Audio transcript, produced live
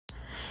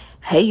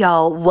Hey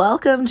y'all,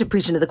 welcome to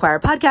Preaching to the Choir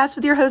podcast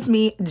with your host,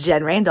 me,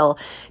 Jen Randall.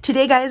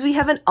 Today, guys, we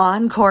have an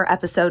encore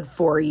episode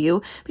for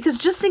you because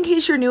just in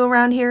case you're new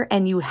around here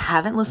and you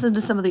haven't listened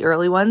to some of the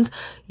early ones,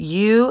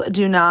 you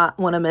do not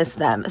want to miss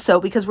them. So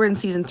because we're in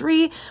season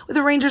 3 with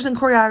arrangers and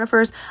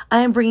choreographers, I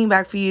am bringing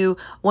back for you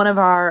one of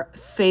our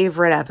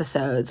favorite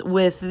episodes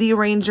with the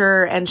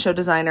arranger and show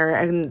designer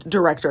and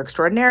director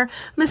extraordinaire,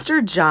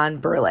 Mr. John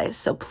Burleigh.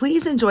 So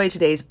please enjoy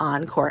today's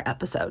encore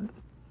episode.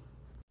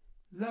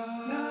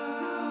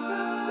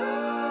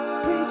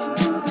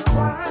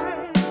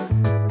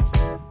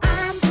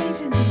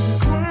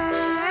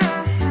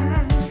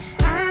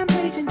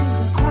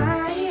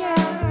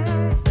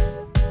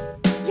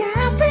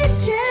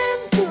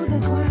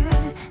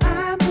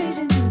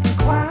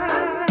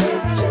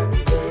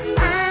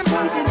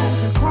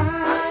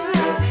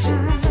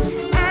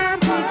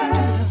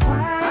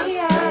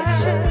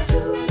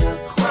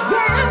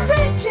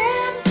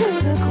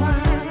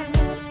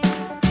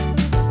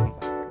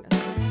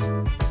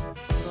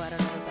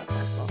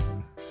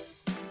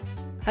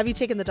 Have you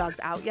taken the dogs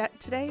out yet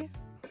today?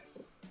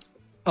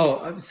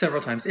 Oh,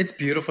 several times. It's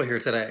beautiful here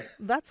today.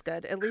 That's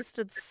good. At least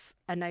it's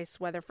a nice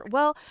weather for.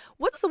 Well,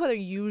 what's the weather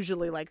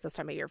usually like this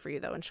time of year for you,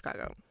 though, in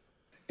Chicago?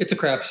 It's a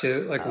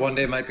crapshoot. Like one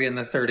day might be in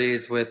the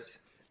 30s with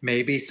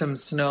maybe some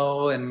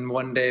snow, and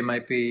one day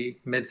might be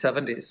mid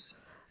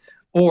 70s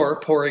or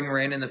pouring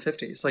rain in the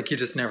 50s. Like you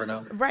just never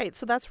know. Right.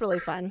 So that's really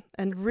fun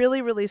and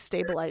really, really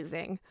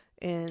stabilizing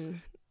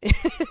in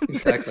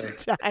Exactly.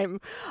 this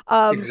time.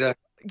 Exactly.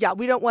 Yeah,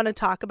 we don't want to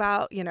talk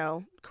about,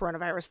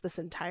 coronavirus this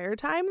entire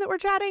time that we're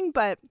chatting,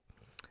 but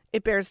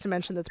it bears to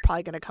mention that's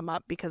probably going to come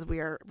up because we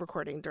are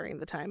recording during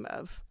the time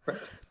of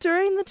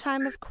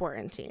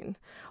quarantine.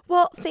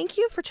 Well, thank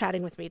you for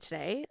chatting with me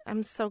today.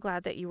 I'm so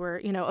glad that you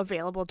were,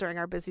 available during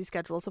our busy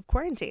schedules of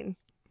quarantine.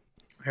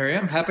 Here I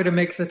am, happy to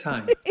make the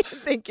time.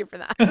 Thank you for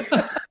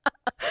that.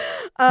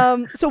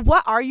 So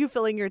what are you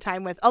filling your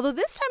time with? Although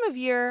this time of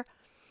year,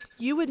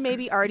 you would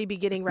maybe already be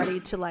getting ready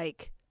to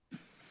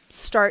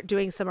start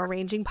doing some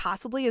arranging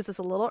possibly. Is this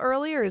a little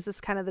early, or is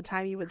this kind of the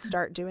time you would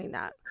start doing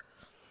that?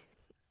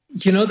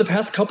 The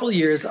past couple of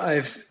years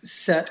I've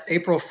set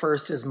April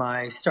 1st as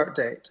my start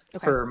date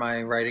for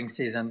my writing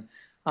season.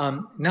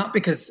 Not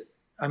because,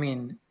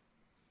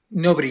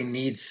 nobody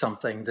needs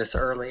something this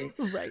early,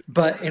 right?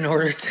 But in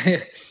order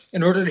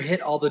to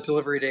hit all the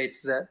delivery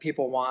dates that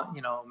people want,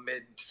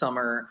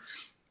 midsummer,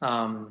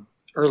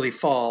 early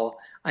fall,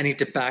 I need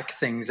to back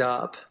things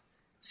up.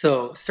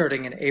 So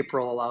starting in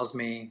April allows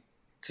me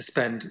to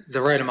spend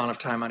the right amount of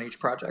time on each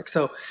project.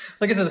 So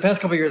like I said, the past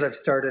couple of years, I've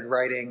started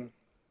writing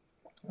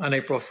on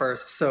April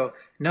 1st. So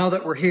now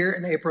that we're here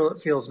in April,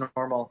 it feels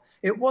normal.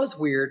 It was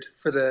weird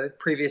for the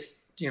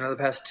previous, the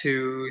past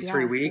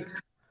 2-3 weeks.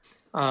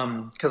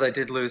 Cause I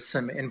did lose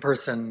some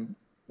in-person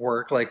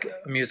work, like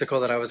a musical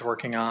that I was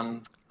working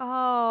on.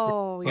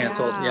 Oh,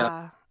 canceled.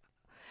 Yeah.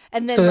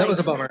 And then so that was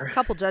a bummer. A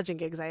couple judging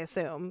gigs, I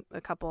assume.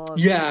 A couple of,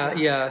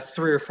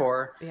 3 or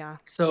 4. Yeah.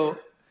 So,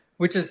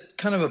 which is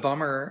kind of a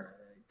bummer,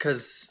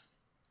 because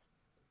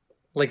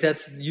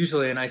that's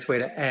usually a nice way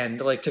to end,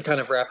 to kind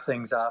of wrap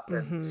things up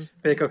and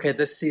be like, okay,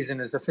 this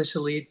season is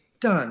officially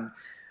done.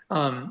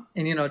 And,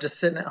 just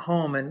sitting at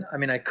home, and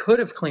I could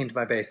have cleaned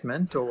my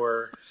basement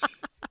or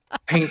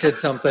painted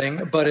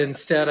something, but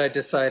instead I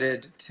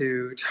decided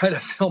to try to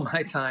fill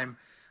my time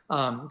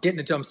getting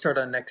a jump start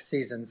on next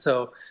season.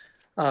 So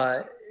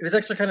it was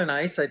actually kind of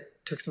nice. I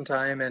took some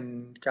time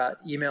and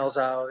got emails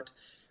out.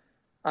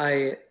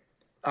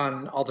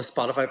 On all the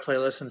Spotify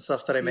playlists and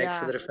stuff that I make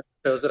for the different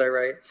shows that I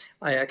write,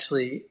 I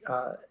actually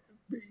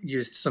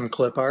used some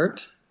clip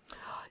art.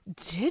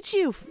 Did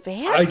you?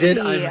 Fancy. I did.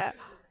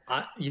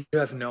 You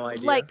have no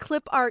idea. Like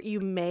clip art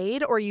you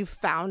made or you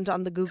found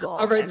on the Google?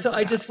 All right, so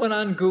I just went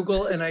on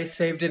Google and I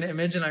saved an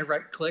image and I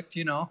right-clicked,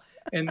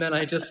 and then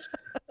I just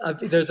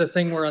there's a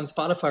thing where on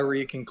Spotify where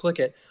you can click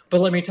it. But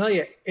let me tell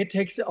you, it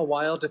takes a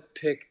while to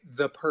pick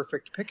the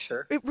perfect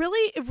picture. It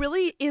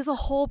really is a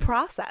whole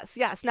process.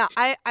 Yes. Now,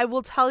 I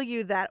will tell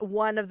you that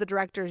one of the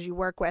directors you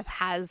work with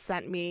has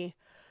sent me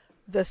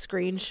the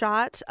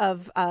screenshot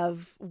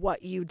of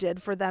what you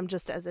did for them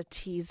just as a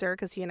teaser,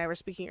 because he and I were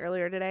speaking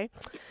earlier today.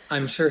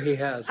 I'm sure he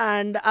has.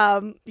 And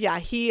I'm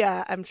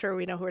sure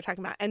we know who we're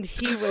talking about. And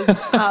he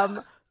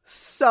was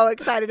so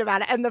excited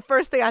about it. And the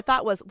first thing I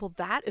thought was, well,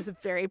 that is a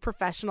very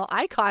professional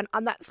icon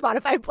on that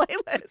Spotify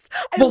playlist.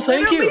 I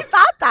literally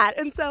thought that.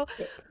 And so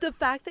the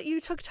fact that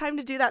you took time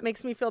to do that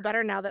makes me feel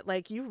better now that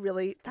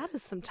that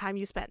is some time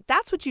you spent.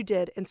 That's what you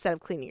did instead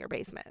of cleaning your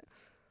basement.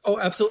 Oh,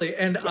 absolutely.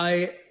 And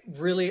I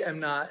really am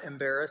not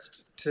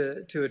embarrassed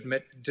to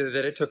admit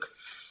that it took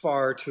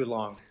far too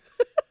long.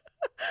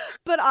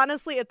 But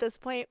honestly, at this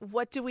point,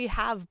 what do we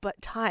have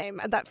but time?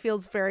 And that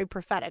feels very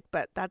prophetic,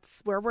 but that's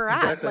where we're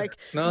at.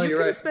 Exactly. You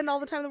can spend all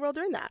the time in the world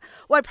doing that.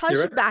 Well, I probably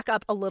should back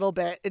up a little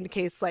bit in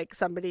case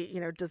somebody,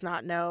 does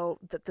not know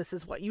that this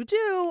is what you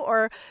do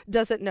or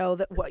doesn't know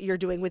that what you're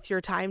doing with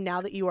your time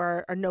now that you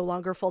are no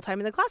longer full-time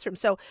in the classroom.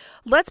 So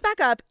let's back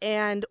up,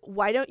 and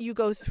why don't you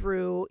go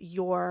through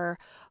your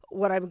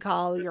what I would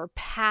call your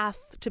path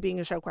to being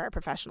a show choir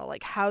professional.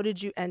 Like, how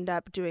did you end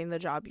up doing the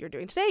job you're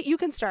doing today? You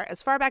can start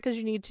as far back as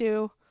you need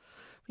to.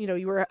 You know,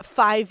 you were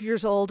 5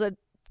 years old at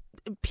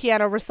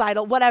piano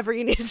recital, whatever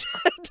you need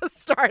to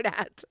start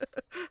at.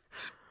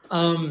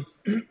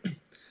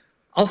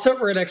 I'll start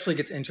where it actually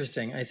gets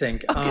interesting, I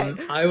think. Okay.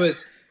 I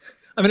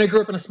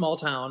grew up in a small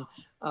town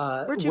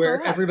Where'd you where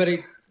grow up?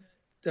 everybody,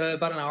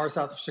 about an hour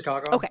south of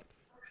Chicago. Okay.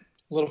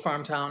 A little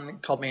farm town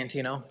called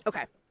Mantino.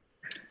 Okay.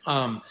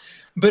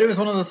 But it was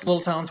one of those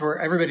little towns where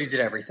everybody did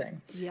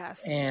everything.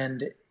 Yes.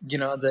 And, you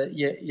know,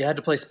 you had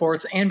to play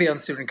sports and be on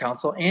student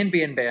council and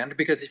be in band,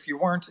 because if you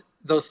weren't,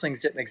 those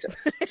things didn't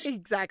exist.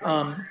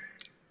 Exactly.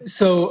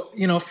 So,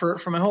 you know,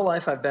 for my whole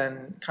life, I've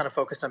been kind of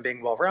focused on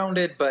being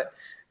well-rounded, but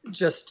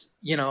just,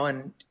 you know,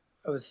 and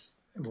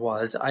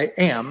I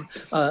am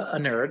a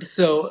nerd.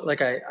 So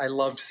like I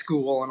loved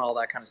school and all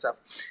that kind of stuff.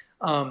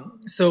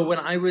 So when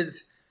I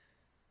was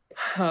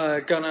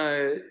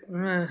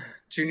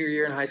junior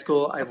year in high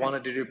school, I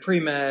wanted to do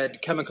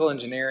pre-med, chemical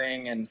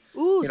engineering, and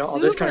Ooh, you know, all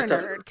this kind of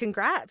stuff. nerd.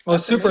 Congrats. Oh,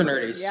 That's super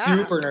amazing. nerdy, Yeah.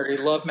 super nerdy.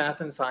 Love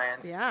math and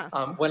science. Yeah.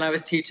 When I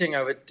was teaching,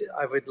 I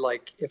would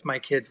like, if my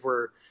kids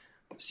were,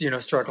 you know,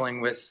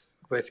 struggling with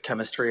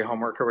chemistry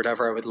homework or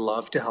whatever, I would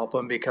love to help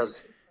them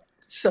because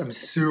I'm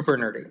super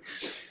nerdy.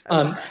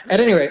 At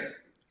any rate,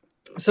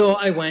 so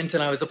I went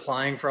and I was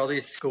applying for all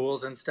these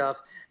schools and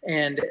stuff,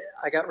 and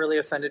I got really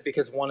offended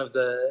because one of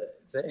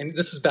and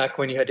this was back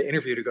when you had to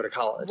interview to go to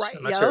college. Right.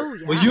 I'm not sure.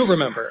 Yeah. Well, you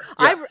remember.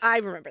 Yeah. I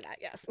remember that.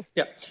 Yes.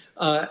 Yeah.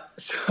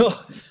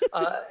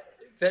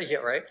 Yeah,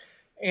 right.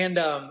 And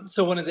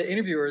so one of the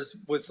interviewers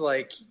was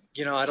like,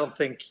 you know, I don't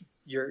think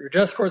your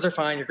dress scores are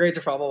fine, your grades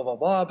are fine, blah, blah,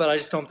 blah, blah, but I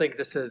just don't think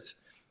this is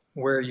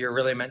where you're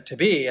really meant to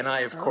be. And I,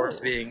 of course,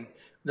 being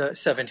the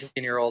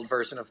 17-year-old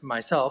version of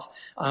myself,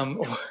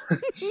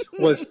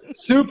 was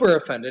super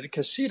offended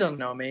because she don't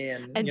know me.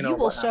 And you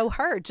will show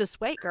her. Just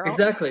wait, girl.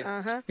 Exactly.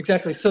 Uh-huh.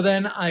 Exactly. So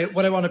then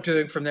what I wound up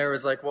doing from there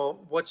was like,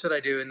 well, what should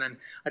I do? And then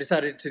I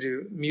decided to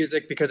do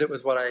music because it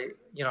was what I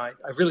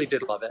really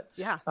did love it.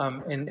 Yeah.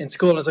 In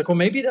school. And I was like, well,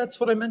 maybe that's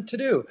what I meant to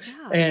do.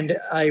 Yeah. And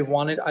I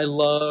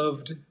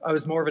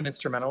was more of an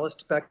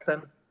instrumentalist back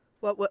then.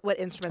 What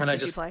instruments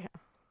did you play?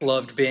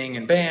 Loved being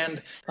in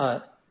band.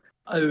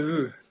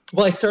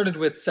 Well, I started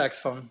with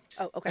saxophone.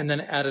 Oh, okay. And then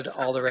added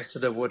all the rest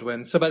of the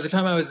woodwinds. So by the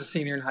time I was a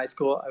senior in high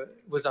school, I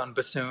was on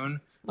bassoon.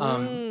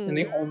 And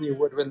the only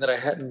woodwind that I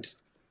hadn't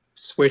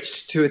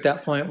switched to at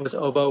that point was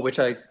oboe, which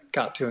I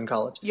got to in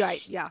college.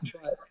 Right. Yeah.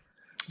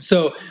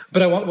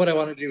 But what I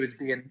wanted to do is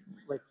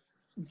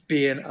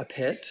be in a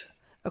pit.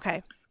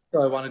 Okay.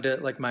 So I wanted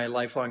to, my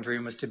lifelong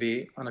dream was to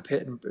be on a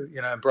pit,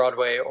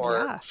 Broadway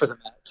or for the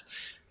Met.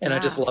 And I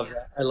just love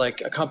that. I like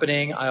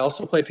accompanying. I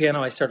also play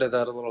piano. I started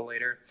that a little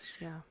later.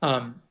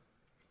 Yeah.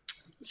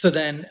 So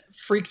then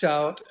freaked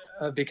out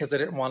because I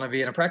didn't want to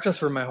be in a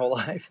practice room my whole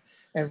life.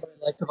 And what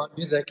I liked about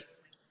music,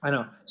 I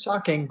know,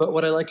 shocking, but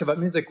what I liked about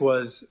music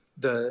was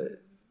the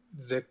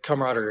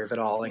camaraderie of it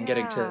all and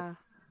getting to,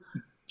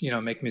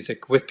 make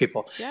music with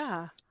people.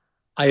 Yeah.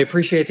 I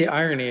appreciate the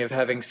irony of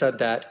having said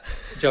that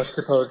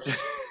juxtaposed,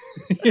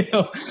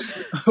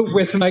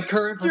 with my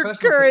current professional Your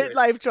current situation.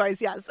 life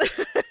choice, yes.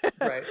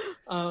 Right.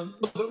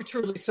 But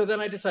truly, so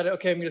then I decided,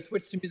 okay, I'm going to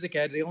switch to music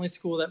ed. The only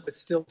school that was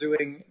still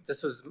doing,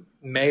 this was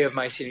May of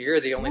my senior year,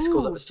 the only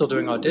school that was still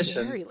doing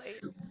auditions. Very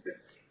late.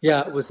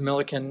 Yeah, it was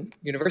Millikan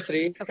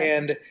University. Okay.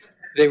 And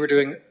they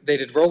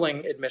did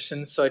rolling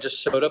admissions. So I just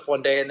showed up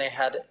one day and they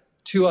had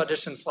 2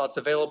 audition slots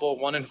available,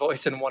 one in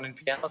voice and one in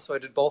piano. So I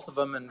did both of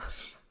them and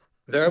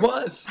there I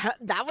was.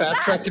 That was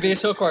fast track to be a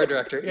show choir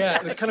director. Yeah,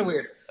 it was kind of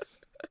weird.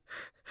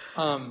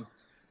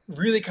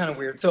 Really kind of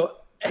weird. So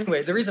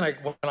anyway, the reason I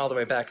went all the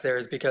way back there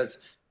is because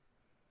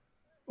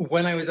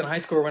when I was in high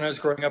school or when I was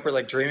growing up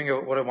or dreaming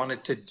of what I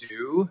wanted to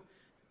do,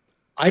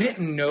 I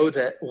didn't know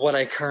that what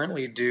I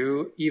currently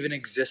do even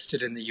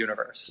existed in the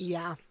universe.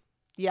 Yeah.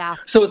 Yeah.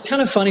 So it's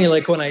kind of funny,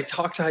 when I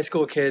talk to high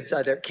school kids,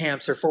 either at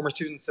camps or former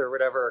students or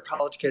whatever, or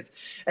college kids,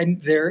 and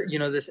they're,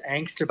 this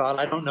angst about,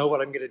 I don't know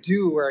what I'm going to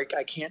do, or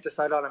I can't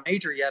decide on a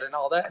major yet and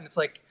all that. And it's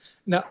like,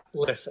 no,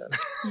 listen.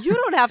 You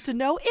don't have to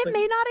know. It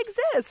may not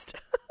exist.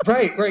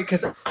 Right.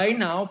 Because I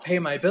now pay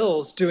my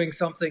bills doing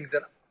something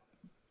that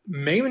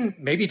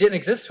maybe didn't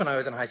exist when I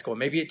was in high school.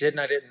 Maybe it did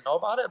and I didn't know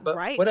about it, but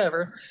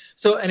whatever.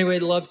 So anyway,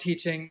 loved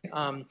teaching,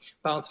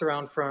 bounced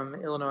around from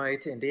Illinois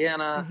to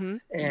Indiana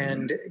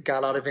and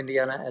got out of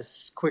Indiana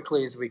as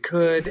quickly as we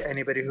could.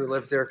 Anybody who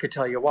lives there could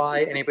tell you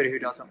why. Anybody who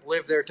doesn't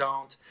live there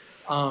don't.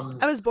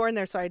 I was born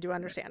there, so I do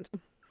understand.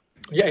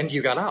 Yeah, and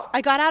you got out.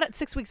 I got out at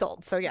 6 weeks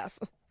old, so yes.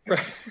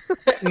 Right.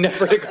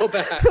 Never to go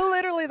back.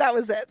 Literally, that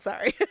was it.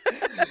 Sorry.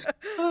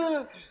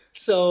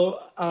 So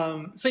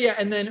yeah,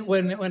 and then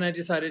when I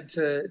decided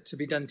to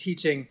be done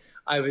teaching,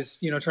 I was,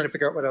 trying to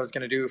figure out what I was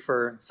going to do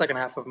for second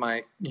half of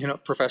my,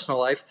 professional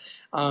life,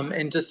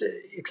 and just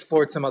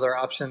explored some other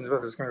options,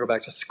 whether I was going to go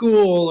back to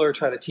school or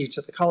try to teach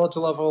at the college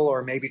level,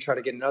 or maybe try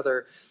to get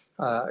another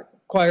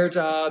choir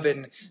job.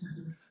 And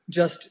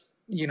just,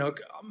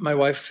 my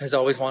wife has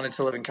always wanted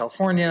to live in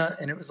California,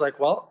 and it was like,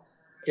 well,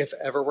 if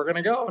ever we're going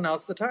to go,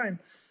 now's the time.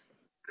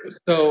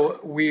 So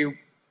we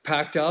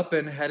packed up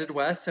and headed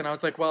west, and I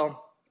was like,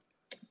 well,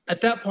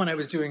 at that point I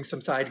was doing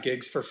some side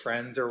gigs for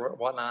friends or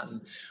whatnot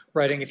and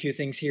writing a few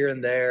things here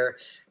and there.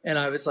 And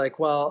I was like,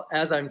 well,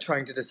 as I'm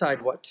trying to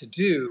decide what to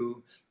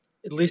do,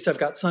 at least I've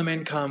got some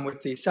income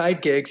with these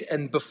side gigs.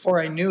 And before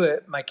I knew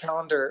it, my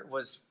calendar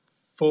was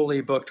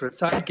fully booked with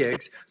side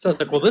gigs. So I was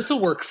like, well, this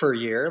will work for a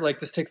year. Like,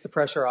 this takes the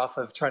pressure off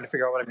of trying to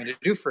figure out what I'm going to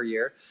do for a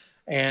year.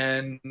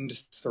 And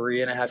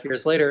 3.5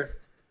 years later,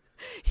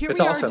 here it's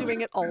we are awesome.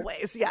 doing it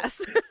always.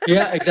 Yes.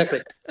 Yeah,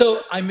 exactly.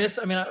 So I mean,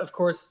 of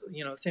course,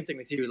 same thing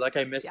with you. Like,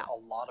 I miss Yeah. a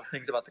lot of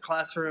things about the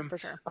classroom. For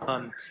sure.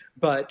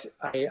 But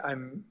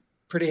I'm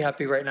pretty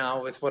happy right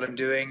now with what I'm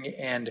doing.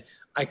 And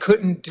I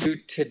couldn't do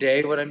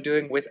today what I'm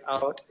doing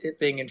without it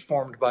being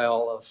informed by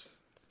all of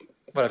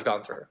what I've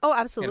gone through. Oh,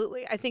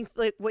 absolutely. I think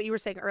like what you were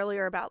saying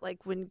earlier about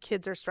like when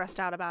kids are stressed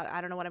out about, I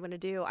don't know what I'm going to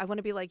do. I want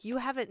to be like, you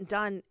haven't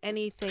done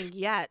anything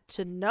yet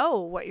to know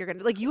what you're going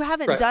to, like, you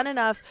haven't Right. done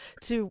enough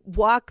to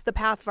walk the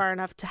path far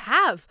enough to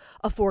have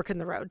a fork in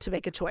the road to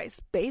make a choice.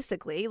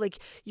 Basically, like,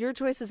 your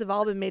choices have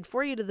all been made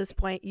for you to this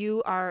point.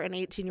 You are an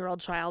 18-year-old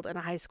child in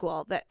a high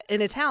school that in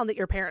a town that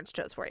your parents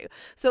chose for you.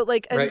 So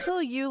like, Right.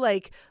 until you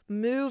like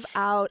move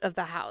out of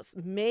the house,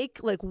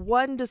 make like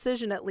one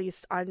decision at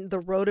least on the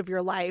road of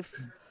your life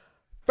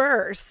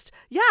first.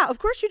 Yeah, of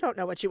course you don't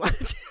know what you want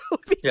to do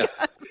because,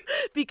 Yeah.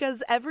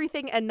 because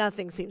everything and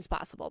nothing seems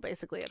possible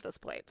basically at this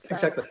point. So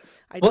Exactly.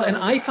 I Well, and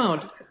totally- I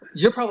found,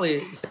 you're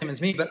probably the same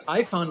as me, but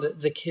I found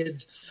that the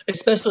kids,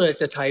 especially like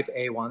the type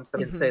A ones, I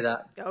can say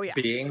that Oh, yeah.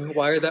 being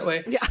wired that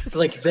way, Yes.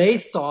 like they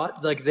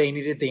thought like they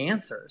needed the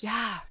answers.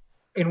 Yeah.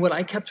 And what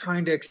I kept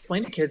trying to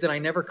explain to kids, and I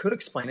never could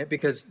explain it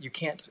because you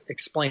can't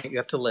explain it, you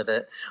have to live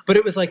it. But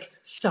it was like,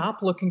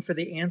 stop looking for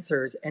the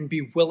answers and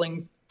be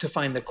willing to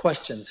find the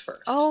questions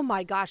first. Oh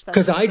my gosh, that's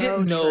Because so I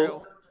didn't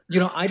know,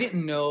 true. I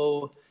didn't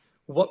know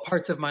what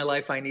parts of my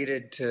life I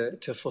needed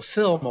to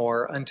fulfill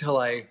more until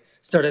I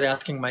started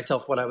asking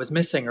myself what I was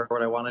missing or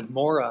what I wanted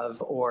more of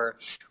or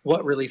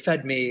what really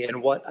fed me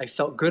and what I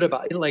felt good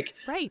about. Like,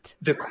 Right.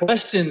 the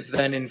questions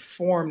then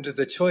informed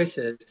the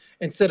choices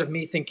instead of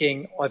me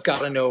thinking, oh, I've got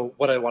to know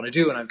what I want to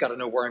do and I've got to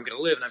know where I'm going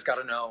to live and I've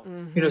got to know,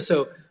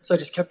 so I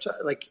just kept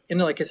like,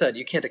 like I said,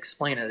 you can't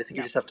explain it. I think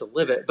you just have to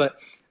live it. But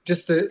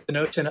just the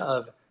notion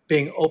of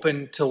being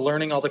open to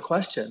learning all the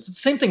questions. It's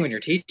the same thing when you're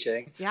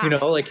teaching, Yeah.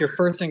 like your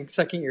first and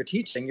second year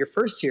teaching, your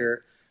first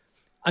year,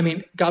 I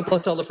mean, God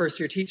bless all the first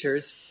year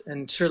teachers,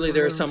 and surely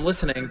there are some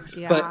listening,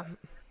 Yeah. but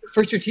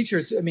first year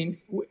teachers, I mean,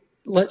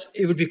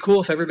 it would be cool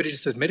if everybody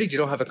just admitted you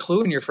don't have a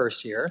clue in your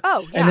first year.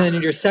 Oh, yeah. And then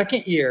in your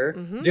second year,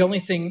 the only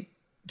thing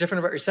different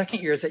about your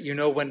second year is that you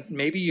know when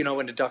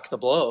to duck the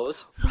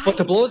blows, but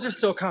the Right. blows are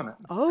still coming.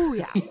 Oh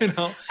yeah. And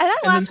that then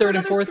lasts for third and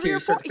another fourth 3 year or you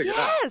start 4. to figure it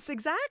out. Yes,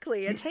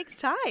 exactly. It takes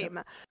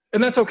time.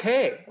 And that's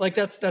okay. Like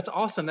that's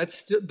awesome.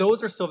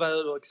 Those are still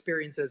valuable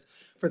experiences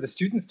for the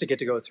students to get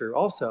to go through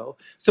also.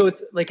 So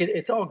it's like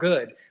it's all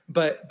good.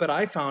 But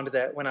I found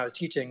that when I was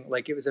teaching,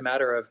 like it was a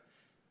matter of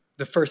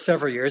the first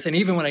several years, and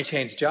even when I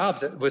changed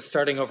jobs, it was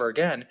starting over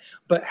again,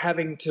 but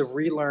having to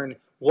relearn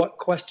what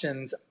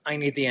questions I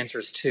need the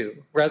answers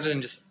to, rather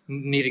than just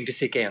needing to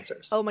seek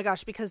answers. Oh my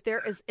gosh, because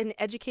there is in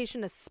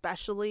education,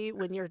 especially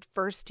when you're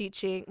first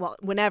teaching, well,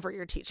 whenever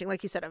you're teaching,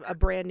 like you said, a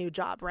brand new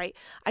job, right?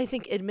 I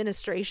think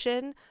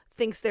administration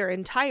thinks their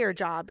entire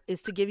job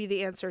is to give you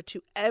the answer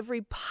to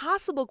every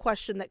possible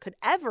question that could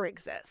ever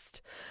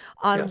exist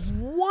on Yes.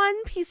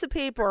 one piece of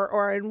paper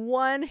or in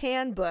one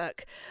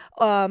handbook,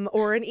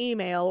 or an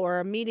email or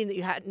a meeting that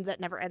you had that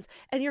never ends.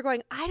 And you're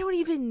going, I don't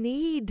even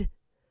need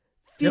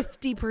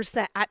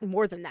 50%, at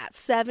more than that,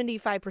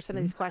 75% of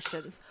these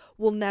questions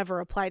will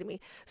never apply to me.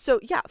 So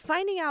yeah,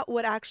 finding out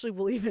what actually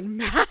will even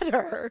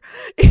matter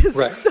is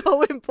Right.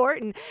 so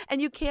important.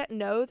 And you can't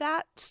know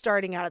that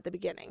starting out at the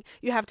beginning.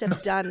 You have to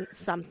have done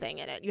something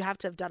in it. You have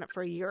to have done it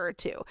for a year or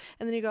two.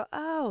 And then you go,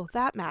 oh,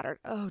 that mattered.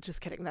 Oh,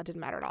 just kidding. That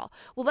didn't matter at all.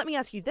 Well, let me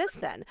ask you this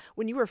then.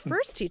 When you were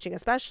first teaching,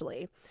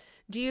 especially,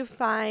 did you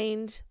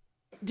find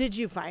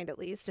at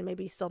least, and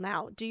maybe still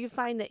now, do you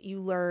find that you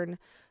learn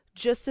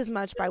just as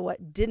much by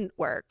what didn't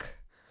work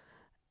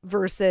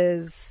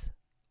versus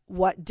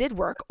what did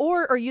work?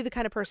 Or are you the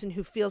kind of person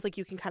who feels like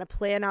you can kind of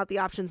plan out the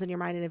options in your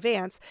mind in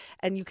advance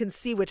and you can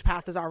see which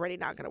path is already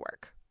not going to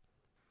work?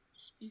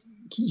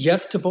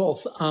 Yes to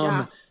both.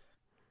 Yeah.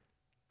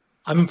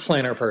 I'm a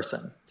planner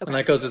person, and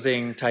that goes with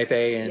being type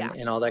A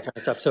and all that kind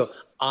of stuff. So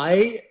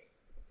I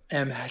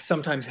am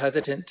sometimes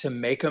hesitant to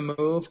make a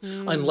move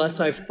unless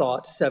I've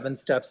thought 7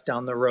 steps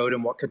down the road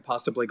and what could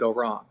possibly go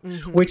wrong,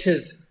 which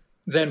has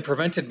then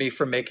prevented me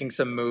from making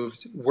some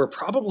moves where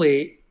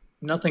probably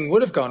nothing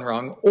would have gone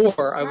wrong,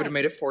 or I would have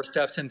made it 4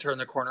 steps and turned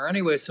the corner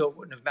anyway. So it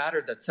wouldn't have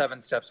mattered that 7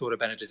 steps would have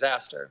been a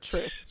disaster.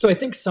 True. So I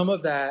think some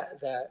of that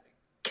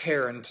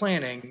care and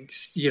planning,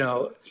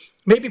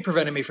 maybe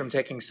prevented me from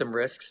taking some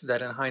risks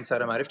that in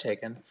hindsight I might have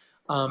taken.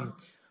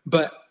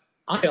 But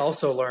I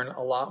also learn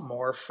a lot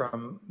more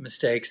from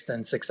mistakes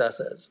than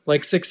successes.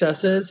 Like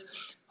successes,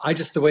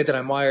 the way that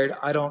I'm wired,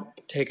 I don't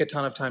take a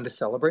ton of time to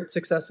celebrate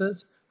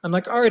successes. I'm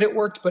like, all right, it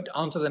worked, but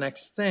on to the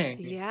next thing.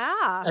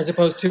 Yeah. As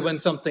opposed to when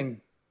something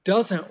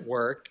doesn't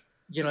work,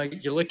 you know,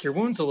 you lick your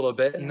wounds a little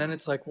bit, and then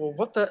it's like, well,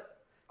 what the,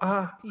 you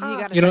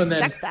got to you know,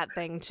 dissect that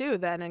thing too,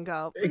 then, and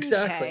go,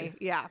 exactly. Okay.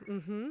 Yeah.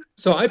 Mm-hmm.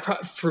 So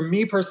for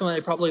me personally,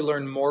 I probably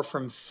learned more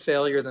from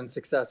failure than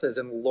successes,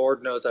 and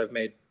Lord knows I've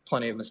made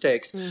plenty of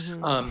mistakes.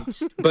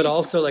 Mm-hmm. But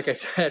also, like I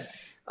said,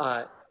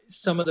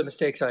 some of the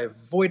mistakes I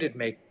avoided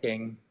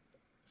making,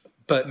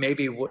 but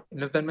maybe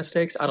wouldn't have been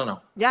mistakes. I don't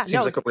know. Yeah.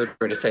 Seems like a weird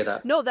way to say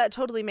that. No, that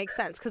totally makes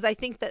sense. Because I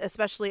think that,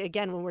 especially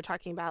again, when we're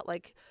talking about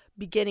like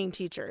beginning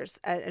teachers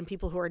and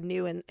people who are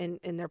new in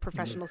their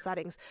professional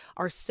settings,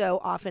 are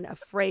so often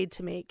afraid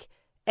to make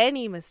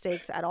any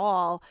mistakes at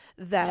all,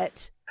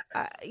 that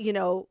you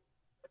know,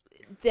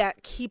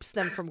 that keeps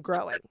them from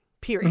growing,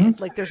 period.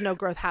 Like there's no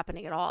growth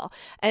happening at all.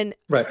 And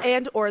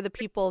or the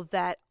people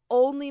that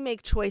only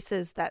make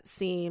choices that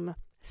seem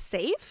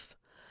safe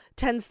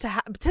tends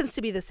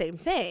to be the same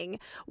thing,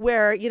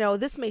 where, you know,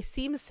 this may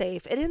seem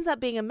safe, it ends up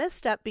being a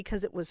misstep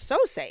because it was so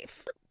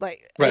safe.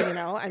 Like, you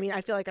know, I mean,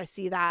 I feel like I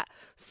see that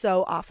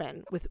so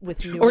often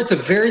with new, or at the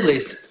very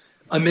least,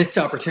 a missed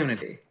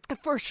opportunity.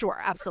 For sure,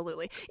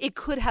 absolutely. It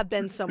could have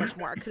been so much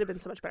more. It could have been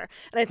so much better.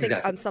 And I think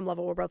on some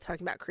level, we're both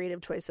talking about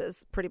creative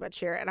choices pretty much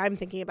here. And I'm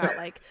thinking about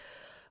like,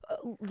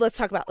 let's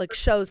talk about like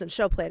shows and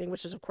show planning,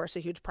 which is of course a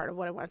huge part of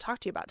what I want to talk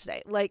to you about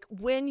today. Like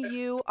when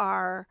you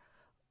are,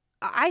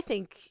 I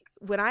think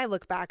when I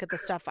look back at the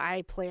stuff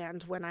I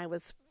planned when I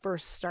was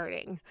first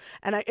starting,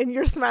 and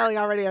you're smiling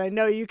already, and I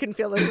know you can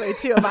feel this way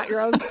too about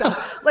your own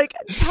stuff. Like,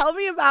 tell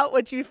me about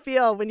what you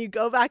feel when you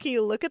go back and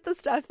you look at the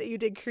stuff that you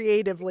did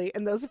creatively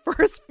in those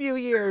first few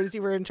years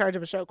you were in charge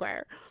of a show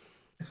choir.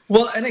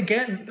 Well, and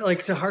again,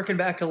 like to harken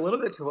back a little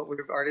bit to what we've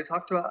already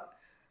talked about,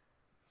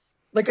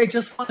 like I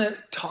just want to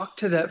talk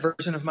to that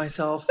version of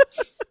myself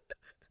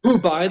who,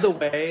 by the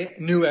way,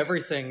 knew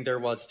everything there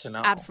was to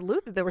know.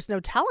 Absolutely. There was no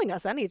telling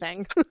us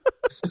anything.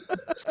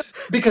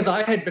 Because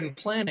I had been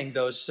planning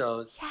those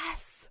shows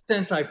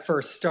since I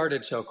first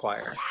started show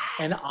choir. Yes.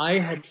 And I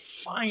had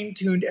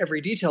fine-tuned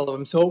every detail of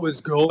them, so it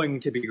was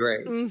going to be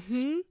great.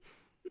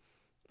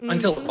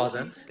 Until it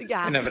wasn't.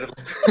 Yeah.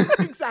 Inevitably.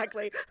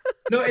 Exactly.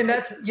 No, and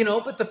that's, you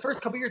know, but the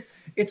first couple years,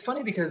 it's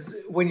funny because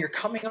when you're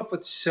coming up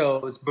with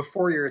shows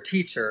before you're a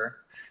teacher,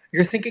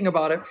 you're thinking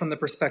about it from the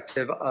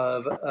perspective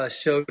of a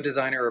show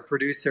designer, a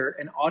producer,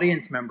 an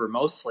audience member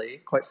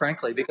mostly, quite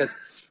frankly, because,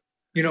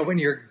 you know, when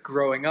you're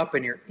growing up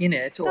and you're in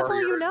it, or that's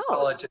all you're you know. in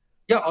college,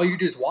 all you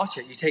do is watch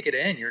it. You take it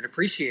in. You're an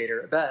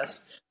appreciator at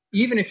best.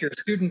 Even if you're a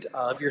student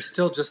of, you're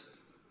still just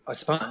a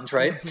sponge,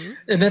 right?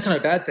 And that's not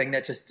a bad thing.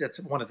 That's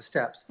one of the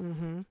steps.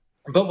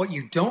 But what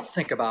you don't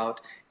think about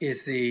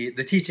is the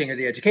teaching or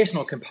the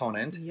educational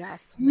component.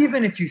 Yes.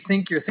 Even if you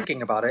think you're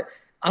thinking about it,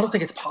 I don't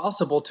think it's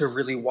possible to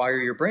really wire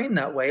your brain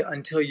that way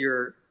until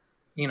you're,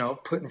 you know,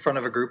 put in front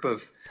of a group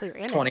of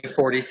 20,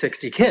 40,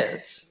 60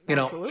 kids, you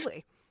know.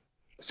 Absolutely.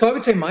 So I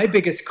would say my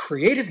biggest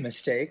creative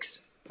mistakes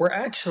were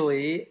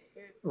actually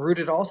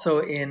rooted also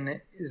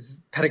in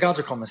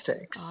pedagogical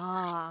mistakes.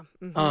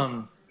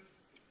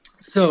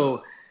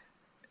 So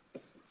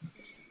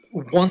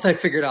once I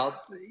figured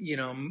out, you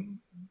know,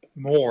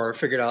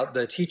 figured out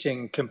the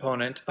teaching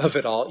component of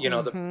it all, you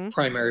know, the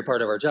primary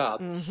part of our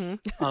job.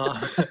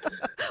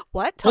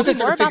 What? Tell me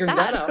more about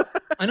that. Out,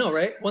 I know,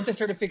 right? Once I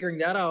started figuring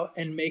that out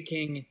and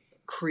making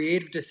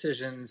creative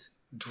decisions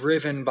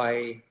driven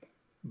by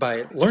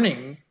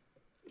learning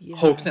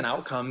hopes and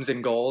outcomes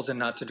and goals, and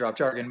not to drop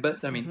jargon,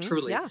 but I mean,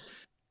 truly,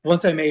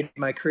 once I made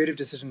my creative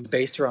decisions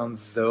based around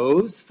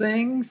those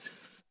things,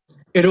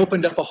 it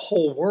opened up a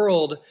whole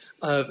world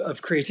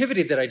of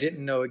creativity that I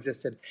didn't know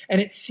existed.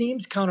 And it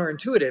seems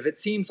counterintuitive. It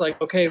seems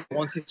like, okay,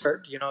 once you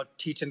start, you know,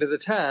 teaching to the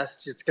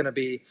test, it's going to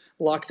be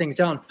lock things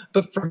down.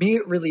 But for me,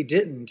 it really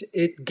didn't.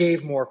 It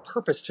gave more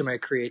purpose to my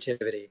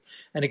creativity,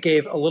 and it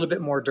gave a little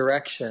bit more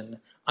direction.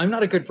 I'm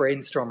not a good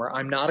brainstormer.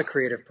 I'm not a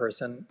creative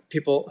person.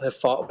 People have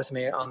fought with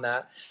me on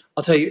that.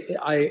 I'll tell you,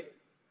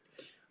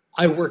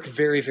 I work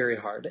very, very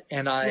hard,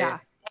 and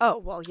Oh,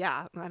 well,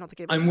 yeah. I don't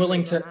think I'm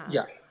willing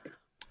to,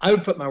 I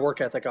would put my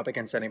work ethic up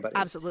against anybody's.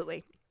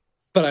 Absolutely.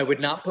 But I would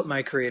not put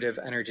my creative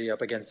energy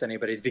up against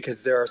anybody's,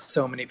 because there are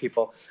so many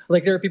people.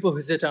 Like, there are people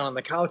who sit down on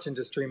the couch and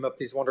just dream up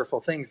these wonderful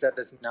things. That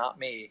is not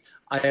me.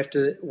 I have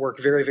to work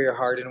very, very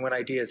hard, and when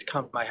ideas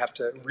come, I have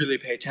to really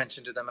pay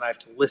attention to them, and I have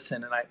to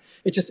listen, and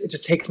it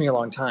just takes me a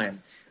long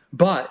time.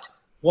 But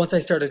once I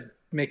started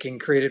making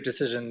creative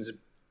decisions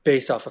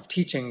based off of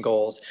teaching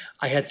goals,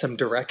 I had some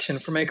direction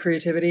for my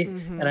creativity,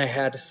 and I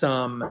had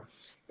some.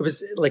 It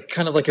was like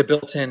kind of like a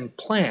built-in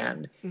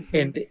plan.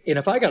 And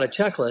if I got a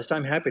checklist,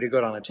 I'm happy to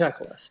go down a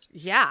checklist.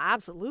 Yeah,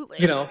 absolutely.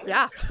 You know?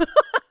 Yeah.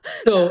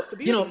 So,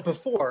 you know,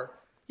 before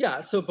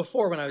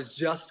when I was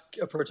just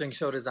approaching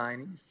show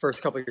design,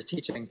 first couple of years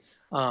teaching,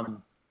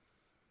 from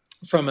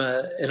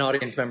an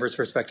audience member's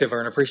perspective or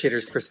an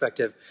appreciator's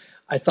perspective,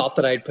 I thought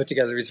that I'd put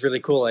together these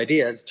really cool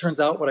ideas. Turns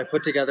out what I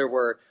put together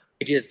were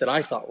ideas that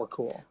I thought were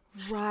cool.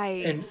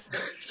 Right. And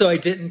so I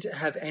didn't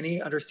have any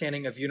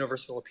understanding of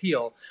universal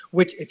appeal,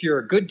 which, if you're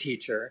a good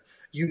teacher,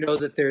 you know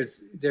that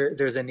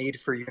there's a need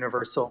for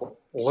universal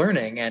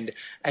learning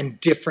and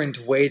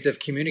different ways of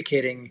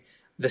communicating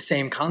the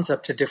same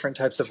concept to different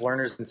types of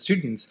learners and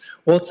students.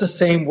 Well, it's the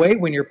same way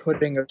when you're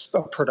putting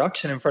a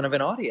production in front of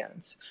an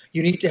audience.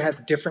 You need to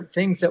have different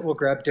things that will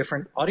grab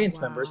different audience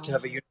members to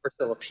have a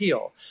universal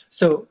appeal.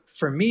 So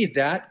for me,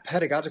 that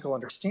pedagogical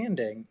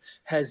understanding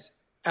has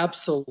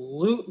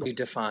absolutely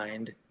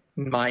defined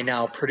my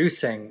now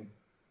producing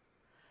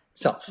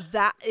self.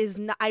 That is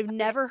not, I've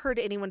never heard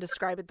anyone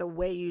describe it the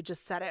way you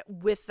just said it,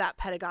 with that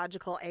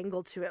pedagogical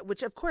angle to it,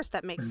 which of course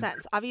that makes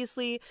sense.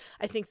 Obviously,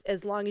 I think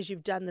as long as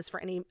you've done this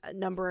for any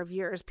number of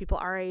years, people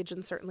our age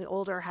and certainly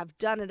older have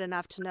done it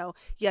enough to know,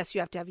 yes, you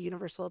have to have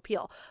universal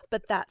appeal.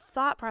 But that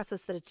thought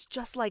process that it's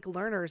just like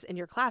learners in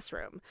your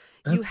classroom,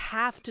 you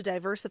have to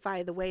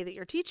diversify the way that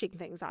you're teaching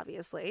things,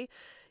 obviously.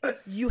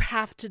 You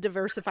have to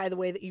diversify the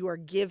way that you are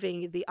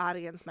giving the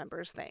audience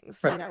members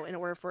things, you know, in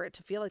order for it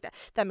to feel like that.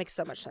 That makes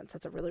so much sense.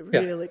 That's a really,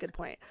 really good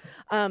point.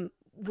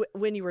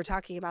 When you were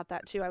talking about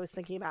that too, I was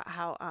thinking about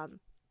how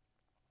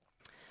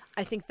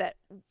I think that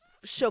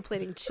show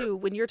planning too,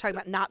 when you're talking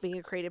about not being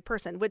a creative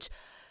person, which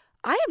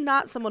I am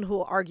not someone who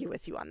will argue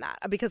with you on that,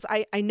 because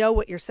I know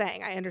what you're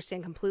saying. I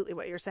understand completely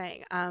what you're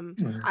saying.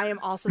 I am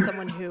also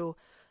someone who,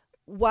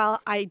 while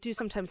I do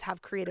sometimes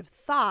have creative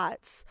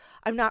thoughts,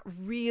 I'm not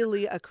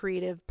really a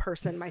creative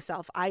person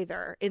myself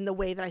either, in the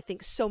way that I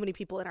think so many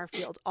people in our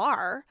field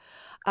are.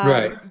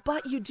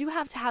 But you do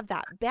have to have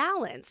that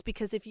balance,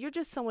 because if you're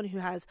just someone who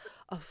has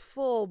a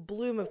full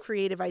bloom of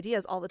creative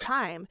ideas all the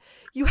time,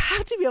 you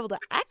have to be able to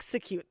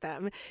execute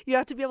them. You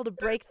have to be able to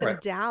break them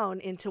down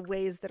into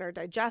ways that are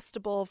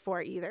digestible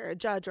for either a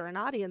judge or an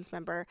audience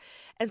member.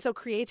 And so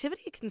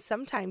creativity can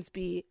sometimes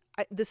be,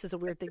 this is a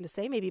weird thing to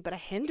say maybe, but a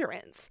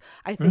hindrance,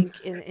 I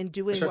think, in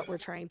doing what we're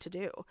trying to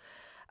do.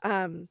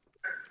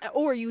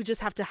 Or you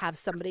just have to have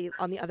somebody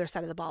on the other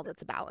side of the ball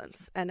that's a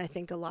balance. And I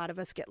think a lot of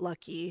us get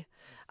lucky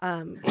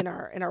in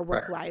our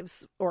work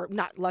lives, or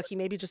not lucky,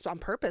 maybe just on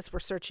purpose. We're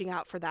searching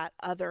out for that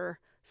other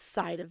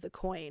side of the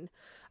coin,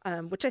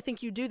 which I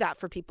think you do that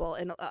for people.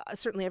 And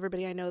certainly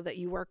everybody I know that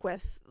you work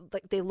with,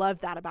 like, they love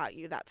that about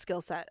you, that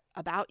skill set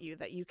about you,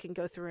 that you can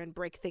go through and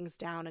break things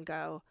down and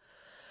go,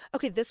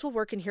 okay, this will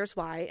work, and here's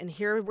why, and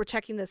here we're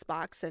checking this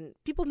box, and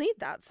people need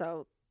that.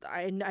 So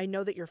I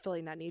know that you're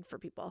filling that need for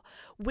people.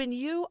 When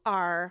you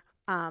are,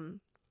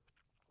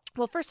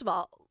 well, first of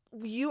all,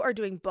 you are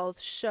doing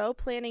both show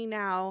planning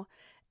now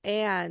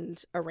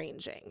and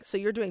arranging. So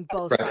you're doing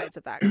both sides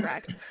of that,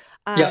 correct?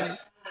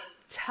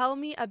 Tell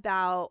me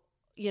about,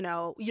 you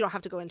know, you don't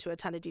have to go into a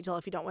ton of detail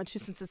if you don't want to,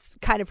 since it's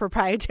kind of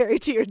proprietary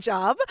to your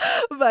job,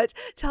 but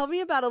tell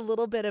me about a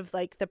little bit of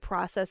like the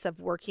process of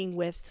working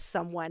with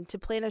someone to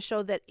plan a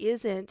show that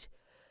isn't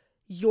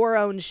your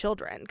own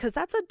children, because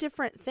that's a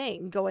different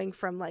thing, going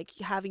from like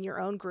having your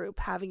own group,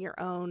 having your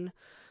own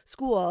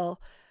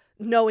school,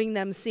 knowing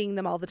them, seeing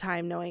them all the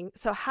time, knowing.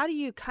 So how do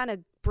you kind of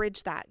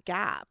bridge that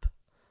gap?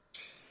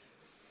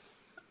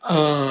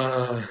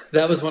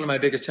 That was one of my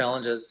biggest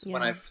challenges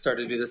when I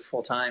started to do this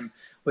full time,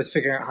 was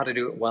figuring out how to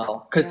do it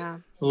well. Because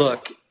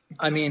look,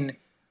 I mean,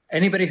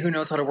 anybody who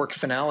knows how to work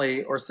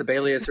Finale or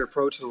Sibelius or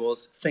Pro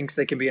Tools thinks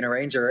they can be an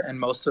arranger, and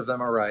most of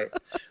them are right.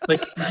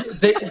 Like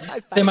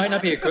they might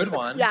not be a good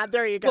one. Yeah,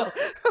 there you go.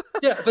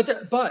 Well,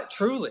 but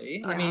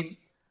truly, I mean,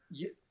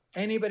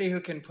 anybody who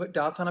can put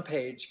dots on a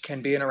page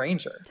can be an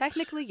arranger.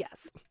 Technically,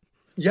 yes.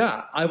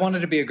 Yeah, I wanted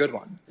to be a good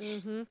one.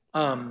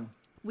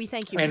 We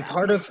thank you.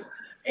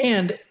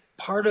 And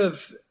part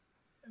of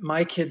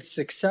my kids'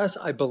 success,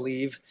 I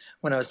believe,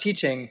 when I was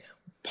teaching,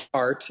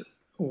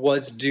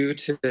 was due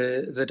to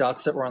the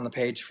dots that were on the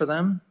page for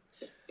them.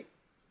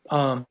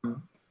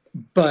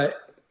 But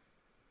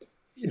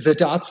the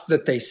dots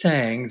that they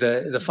sang,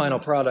 the final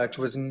product,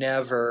 was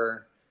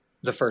never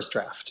the first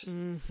draft.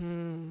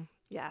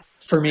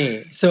 Yes. For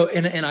me. So,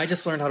 and I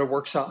just learned how to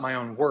workshop my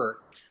own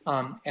work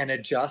and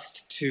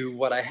adjust to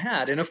what I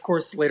had. And of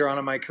course, later on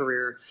in my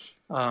career,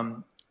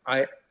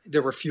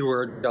 there were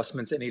fewer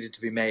adjustments that needed to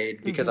be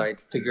made, because I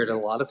figured a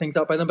lot of things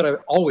out by then, but I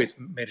always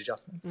made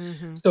adjustments.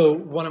 So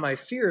one of my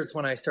fears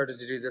when I started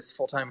to do this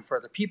full time for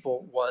other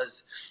people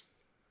was,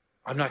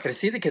 I'm not going to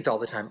see the kids all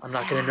the time. I'm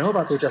not going to know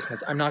about the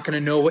adjustments. I'm not going to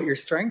know what your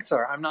strengths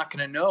are. I'm not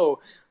going to know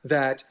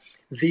that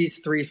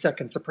these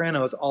 3-second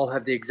sopranos all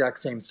have the exact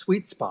same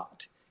sweet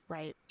spot.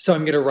 Right. So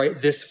I'm going to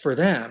write this for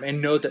them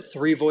and know that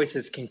 3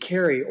 voices can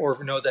carry,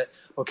 or know that,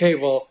 okay,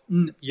 well,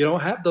 you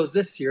don't have those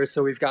this year,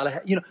 so we've got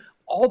to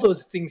all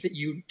those things that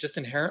you just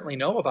inherently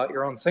know about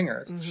your own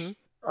singers.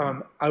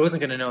 I wasn't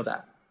going to know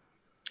that.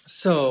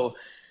 So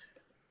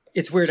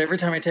it's weird. Every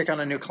time I take on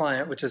a new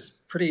client, which is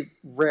pretty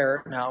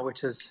rare now,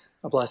 which is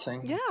a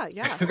blessing.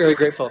 Yeah. I'm very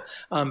grateful.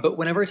 But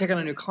whenever I take on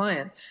a new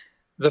client,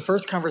 the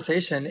first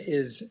conversation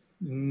is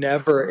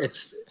never,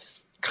 it's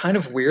kind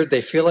of weird.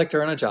 They feel like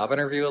they're on a job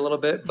interview a little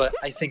bit, but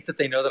I think that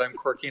they know that I'm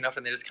quirky enough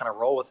and they just kind of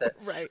roll with it.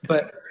 Right.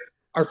 But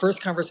our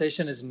first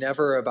conversation is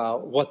never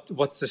about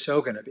what's the show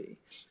going to be.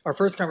 Our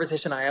first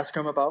conversation, I ask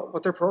them about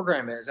what their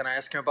program is, and I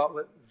ask them about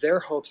what their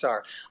hopes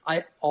are.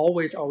 I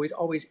always, always,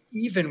 always,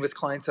 even with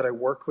clients that I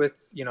work with,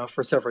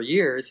 for several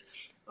years,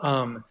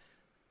 I'll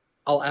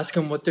ask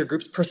them what their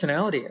group's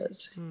personality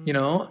is.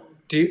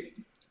 Do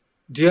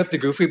you have the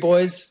goofy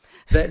boys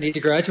that need to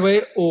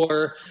graduate,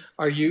 or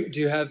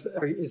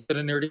is it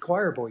a nerdy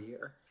choir boy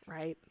year?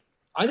 Right.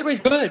 Either way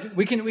is good.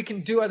 We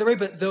can do either way,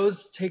 but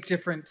those take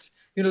different.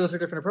 Those are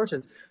different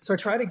approaches. So I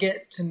try to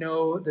get to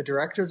know the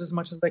directors as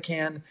much as I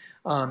can.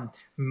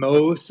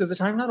 Most of the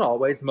time, not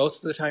always,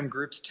 most of the time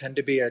groups tend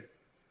to be a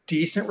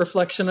decent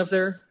reflection of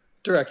their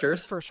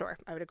directors. For sure.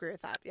 I would agree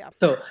with that.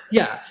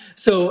 Yeah.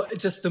 So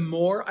just the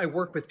more I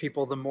work with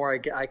people, the more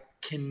I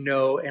can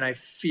know and I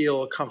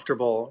feel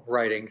comfortable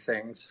writing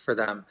things for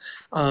them.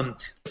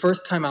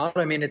 First time out,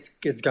 it's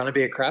going to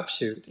be a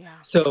crapshoot.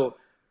 Yeah. So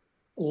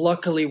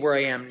luckily where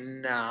I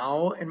am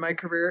now in my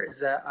career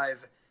is that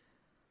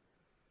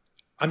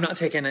I'm not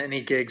taking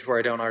any gigs where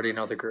I don't already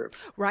know the group.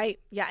 Right.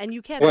 Yeah. And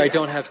you can't. Where I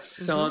don't have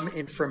some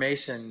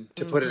information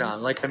to put it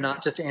on. Like I'm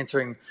not just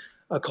answering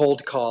a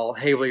cold call.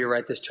 Hey, will you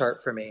write this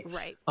chart for me?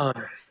 Right.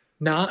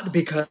 Not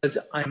because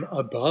I'm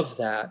above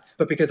that,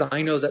 but because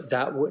I know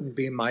that wouldn't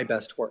be my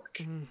best work.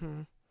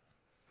 Mm-hmm.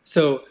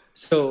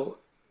 So,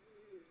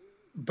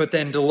 but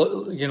then to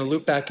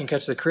loop back and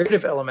catch the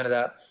creative element of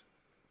that,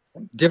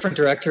 different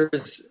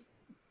directors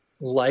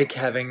like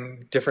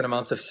having different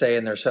amounts of say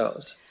in their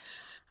shows.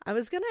 I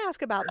was going to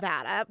ask about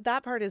that.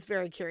 That part is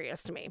very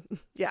curious to me.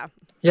 Yeah.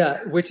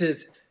 Yeah, which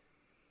is,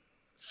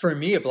 for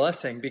me, a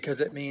blessing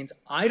because it means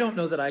I don't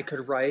know that I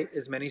could write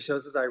as many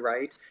shows as I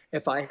write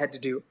if I had to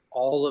do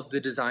all of the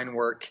design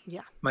work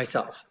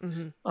myself.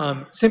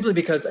 Mm-hmm. Simply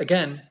because,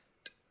 again,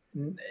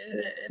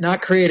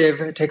 not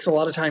creative. It takes a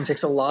lot of time,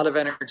 takes a lot of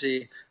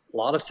energy, a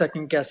lot of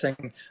second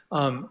guessing.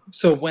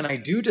 So when I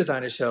do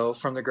design a show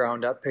from the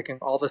ground up, picking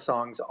all the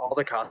songs, all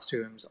the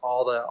costumes,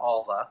 all the,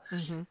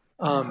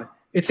 mm-hmm.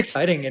 It's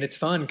exciting and it's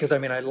fun because I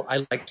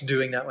liked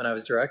doing that when I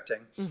was directing,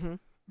 mm-hmm.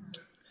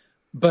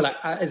 but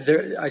I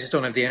just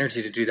don't have the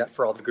energy to do that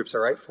for all the groups I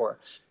write for.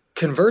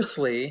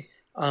 Conversely,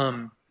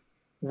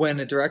 when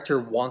a director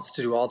wants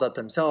to do all that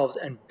themselves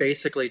and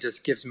basically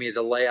just gives me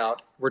the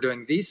layout, we're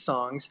doing these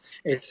songs.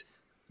 It's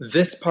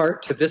this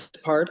part to this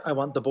part. I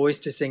want the boys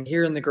to sing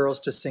here and the girls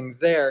to sing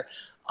there.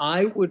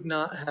 I would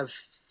not have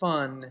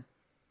fun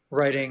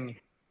writing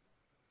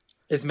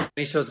as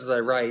many shows as I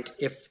write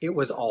if it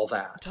was all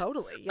that.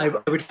 Totally. Yeah.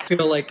 I would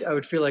feel like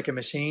a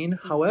machine.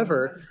 Mm-hmm.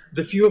 However,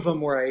 the few of them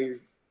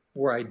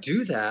where I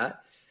do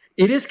that,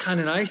 it is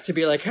kind of nice to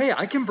be like, hey,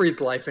 I can breathe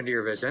life into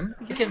your vision.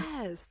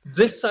 Yes.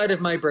 This side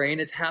of my brain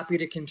is happy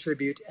to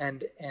contribute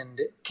and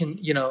can,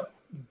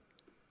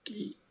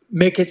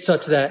 make it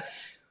such that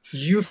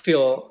you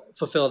feel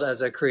fulfilled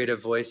as a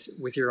creative voice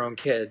with your own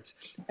kids.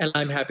 And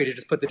I'm happy to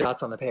just put the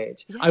dots on the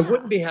page. Yeah. I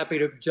wouldn't be happy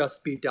to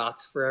just be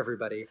dots for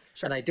everybody.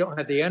 Sure. And I don't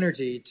have the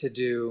energy to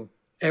do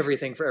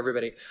everything for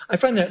everybody. I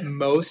find that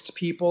most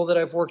people that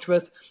I've worked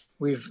with,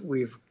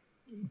 we've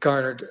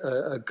garnered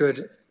a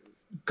good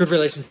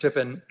relationship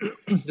and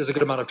there's a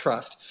good amount of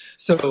trust.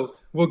 So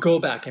we'll go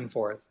back and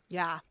forth.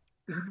 Yeah.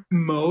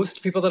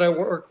 Most people that I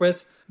work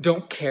with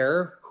don't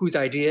care whose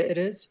idea it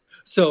is.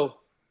 So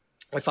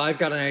if I've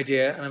got an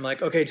idea and I'm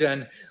like, okay,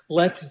 Jen,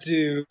 let's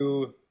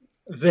do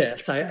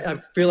this. I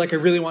feel like I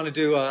really want to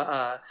do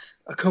a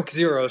Coke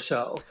Zero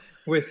show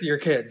with your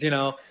kids,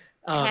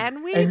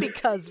 Can we?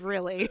 Because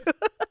really.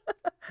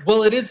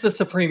 Well, it is the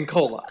Supreme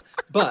Cola,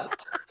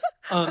 but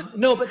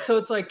no, but so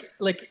it's like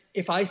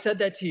if I said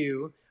that to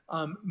you,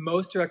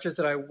 most directors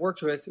that I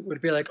worked with would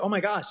be like, oh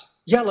my gosh,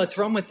 yeah, let's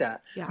run with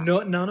that. Yeah.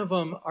 No, none of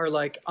them are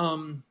like,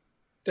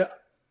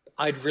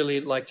 I'd really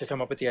like to come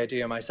up with the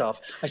idea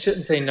myself. I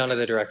shouldn't say none of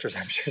the directors.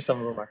 I'm sure some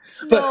of them are.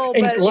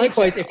 But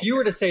likewise, if you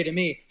were to say to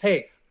me,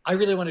 hey, I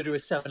really want to do a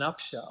 7-Up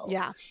show.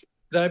 Yeah.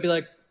 Then I'd be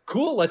like,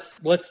 cool, let's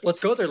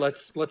go there.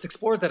 Let's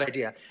explore that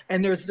idea.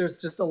 And there's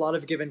just a lot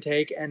of give and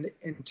take and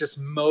just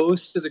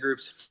most of the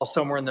groups fall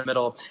somewhere in the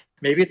middle.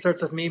 Maybe it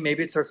starts with me,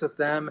 maybe it starts with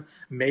them.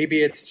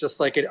 Maybe it's just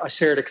like a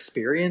shared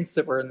experience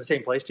that we're in the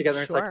same place together.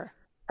 And It's like,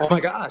 oh my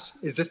gosh,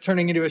 is this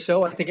turning into a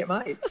show? I think it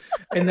might.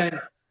 And then,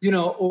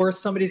 or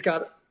somebody's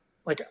got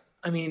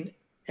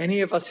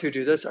any of us who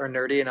do this are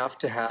nerdy enough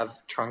to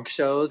have trunk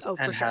shows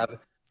and have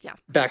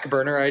back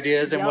burner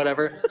ideas and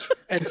whatever.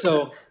 And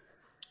so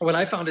what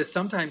I found is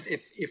sometimes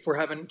if we're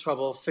having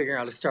trouble figuring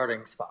out a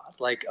starting spot,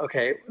 like,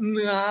 okay,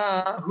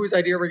 whose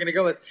idea are we going to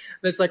go with?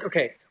 That's like,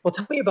 okay, well,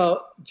 tell me do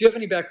you have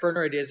any back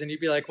burner ideas? And you'd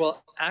be like,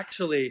 well,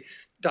 actually,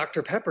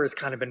 Dr. Pepper has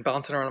kind of been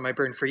bouncing around in my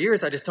brain for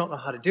years. I just don't know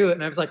how to do it.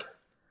 And I was like,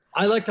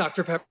 I like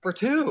Dr. Pepper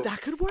too.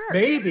 That could work.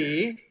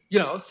 Maybe,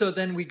 so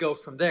then we go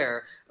from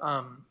there.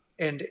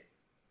 And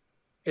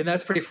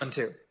that's pretty fun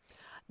too.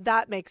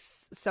 That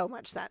makes so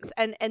much sense.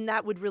 And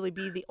that would really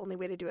be the only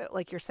way to do it.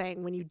 Like you're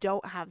saying, when you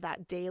don't have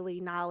that daily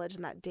knowledge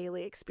and that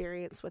daily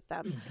experience with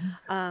them,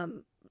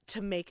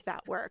 to make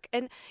that work.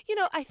 And,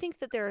 I think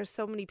that there are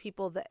so many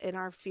people that in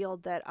our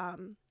field that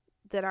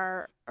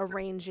are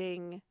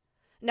arranging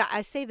Now,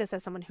 I say this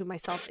as someone who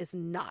myself is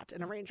not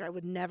an arranger. I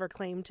would never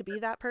claim to be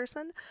that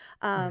person.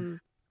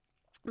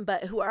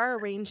 But who are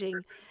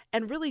arranging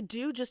and really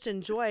do just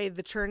enjoy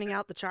the churning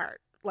out the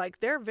chart.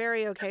 Like they're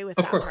very okay with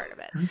that part of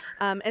it.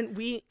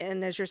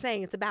 And as you're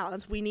saying, it's a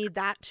balance. We need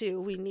that too.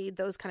 We need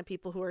those kind of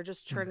people who are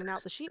just churning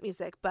out the sheet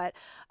music. But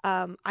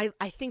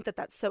I think that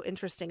that's so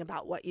interesting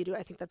about what you do.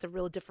 I think that's a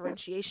real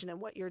differentiation in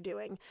what you're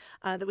doing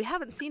that we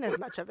haven't seen as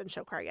much of in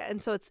show choir yet.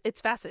 And so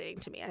it's fascinating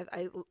to me.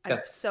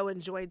 I've so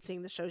enjoyed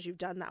seeing the shows you've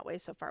done that way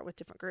so far with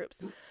different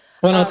groups.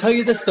 Well, I'll tell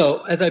you this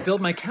though, as I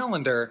build my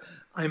calendar,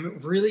 I'm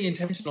really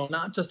intentional,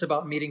 not just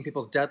about meeting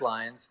people's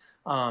deadlines,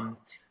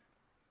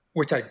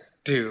 which I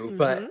do,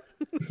 but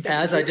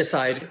as I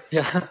decide,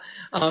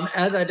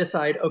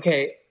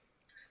 okay,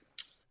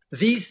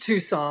 these 2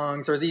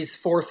 songs or these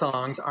 4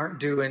 songs aren't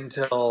due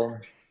until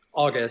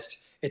August.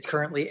 It's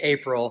currently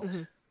April.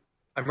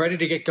 I'm ready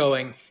to get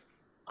going.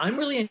 I'm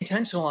really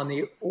intentional on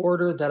the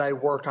order that I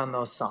work on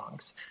those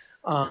songs.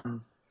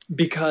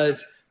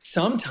 Because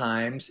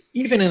sometimes,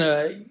 even in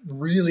a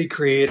really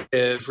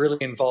creative, really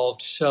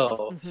involved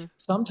show,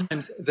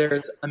 sometimes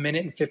there's a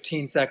minute and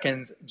 15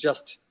 seconds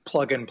just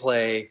plug and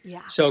play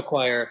show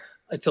choir.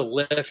 It's a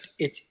lift.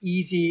 It's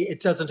easy. It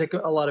doesn't take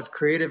a lot of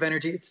creative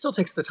energy. It still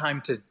takes the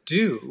time to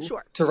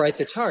to write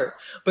the chart,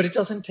 but it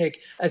doesn't take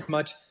as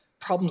much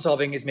problem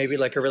solving as maybe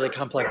like a really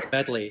complex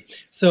medley.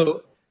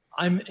 So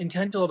I'm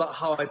intentional about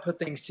how I put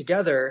things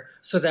together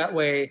so that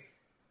way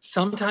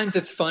sometimes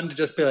it's fun to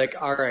just be like,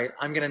 all right,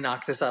 I'm going to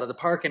knock this out of the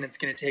park and it's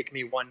going to take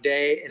me one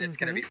day and it's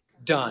going to be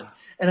done.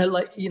 And I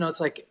like, it's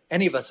like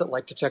any of us that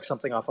like to check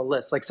something off a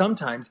list. Like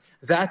sometimes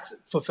that's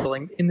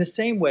fulfilling in the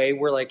same way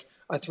where like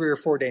a 3 or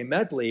 4 day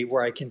medley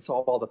where I can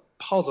solve all the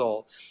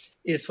puzzle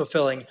is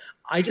fulfilling.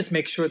 I just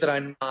make sure that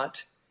I'm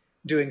not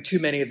doing too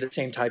many of the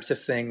same types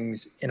of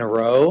things in a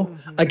row.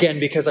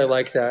 Again, because I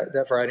like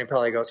that variety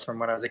probably goes from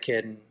when I was a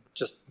kid and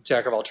just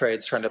jack of all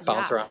trades trying to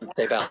bounce around and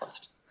stay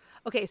balanced.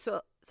 Okay,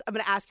 so I'm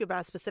going to ask you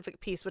about a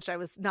specific piece, which I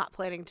was not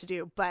planning to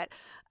do. But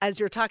as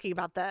you're talking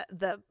about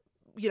the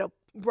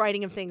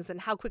writing of things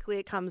and how quickly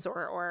it comes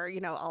or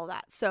all of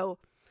that. So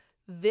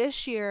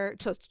this year,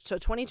 so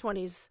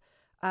 2020's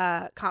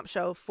comp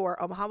show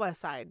for Omaha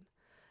West Side,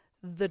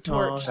 the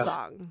Torch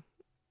song.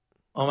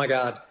 Oh, my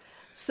God.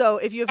 So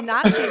if you have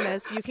not seen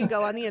this, you can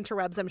go on the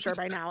interwebs, I'm sure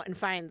by now, and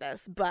find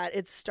this. But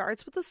it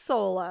starts with a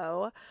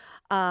solo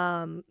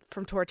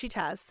from Torchy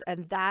Tess.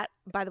 And that,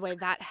 by the way,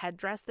 that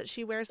headdress that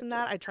she wears in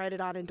that, I tried it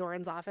on in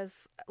Doran's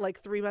office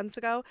like 3 months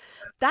ago.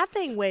 That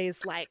thing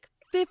weighs like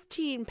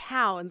 15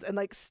 pounds and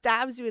like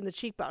stabs you in the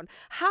cheekbone.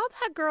 How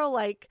that girl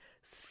like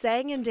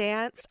sang and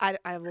danced,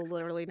 I will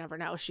literally never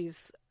know.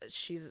 She's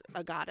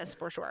a goddess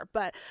for sure.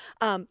 But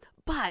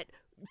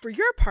for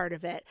your part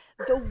of it,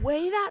 the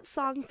way that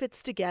song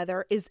fits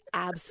together is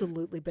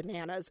absolutely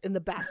bananas in the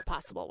best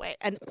possible way.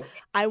 And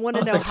I want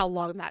to know how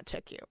long that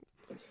took you.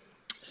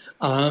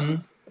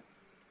 I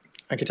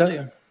could tell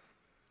you.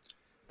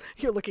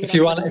 You're looking if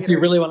you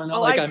really want to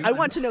know. I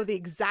want to know the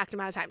exact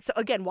amount of time. So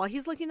again, while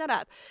he's looking that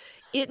up,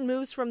 it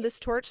moves from this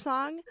Torch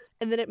song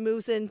and then it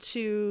moves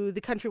into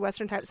the country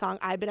western type song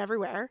I've Been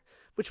Everywhere,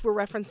 which we're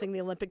referencing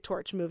the Olympic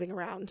torch moving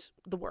around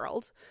the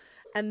world,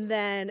 and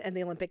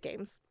the Olympic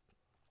Games.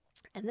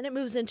 And then it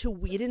moves into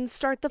We Didn't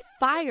Start the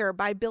Fire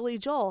by Billy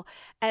Joel.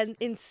 And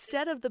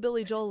instead of the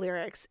Billy Joel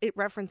lyrics, it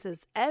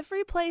references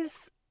every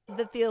place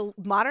that the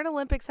modern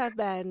Olympics have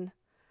been.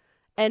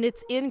 And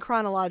it's in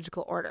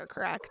chronological order,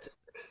 correct?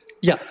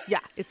 Yeah. Yeah,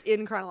 it's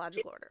in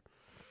chronological order.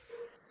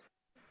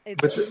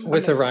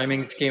 With the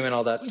rhyming scheme and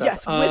all that stuff.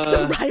 Yes, with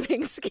the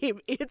rhyming scheme.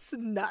 It's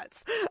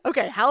nuts.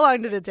 Okay, how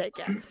long did it take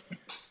you?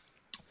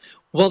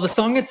 Well, the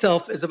song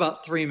itself is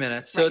about 3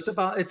 minutes. So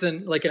it's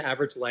in like an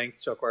average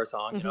length show choir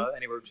song,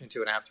 anywhere between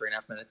 2.5,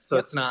 3.5 minutes. So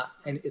it's not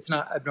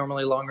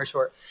abnormally long or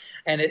short.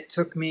 And it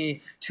took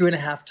me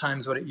 2.5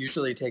 times what it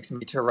usually takes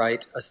me to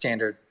write a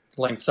standard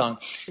length song.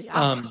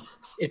 Yeah.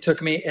 It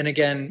took me, and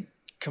again,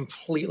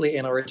 completely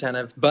anal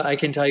retentive, but I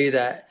can tell you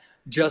that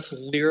just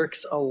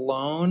lyrics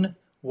alone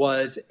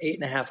was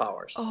 8.5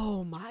 hours.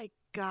 Oh my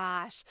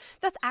gosh.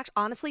 That's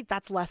honestly,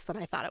 that's less than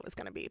I thought it was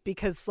going to be,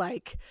 because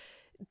like,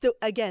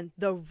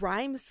 the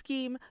rhyme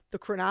scheme, the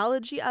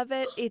chronology of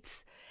it,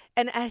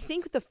 and I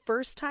think the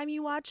first time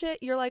you watch it,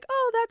 you're like,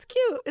 oh, that's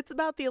cute. It's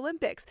about the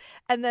Olympics.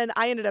 And then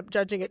I ended up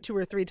judging it 2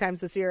 or 3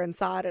 times this year and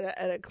saw it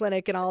at a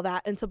clinic and all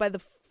that. And so by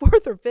the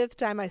 4th or 5th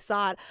time I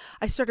saw it,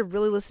 I started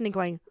really listening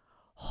going,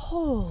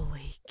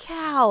 holy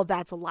cow,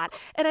 that's a lot.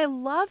 And I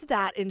love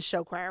that in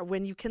show choir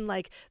when you can,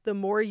 like, the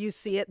more you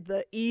see it,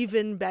 the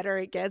even better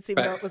it gets,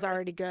 even though it was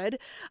already good.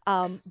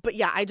 But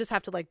yeah, I just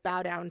have to like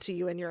bow down to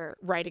you and your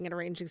writing and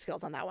arranging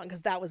skills on that one,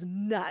 because that was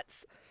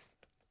nuts.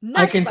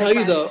 I can tell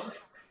you though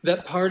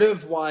that part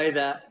of why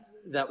that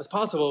was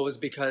possible was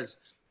because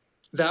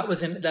that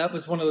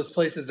was one of those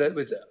places that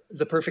was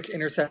the perfect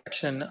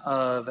intersection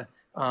of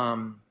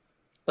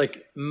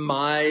like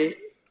my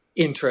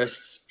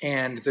interests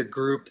and the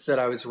group that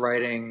I was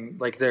writing,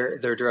 like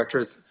their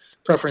director's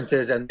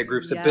preferences and the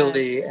group's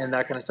ability and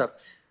that kind of stuff.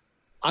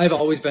 I've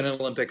always been an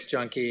Olympics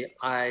junkie.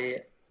 I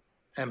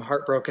am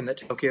heartbroken that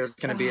Tokyo is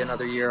going to be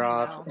another year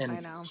off. I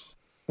know.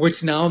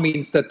 Which now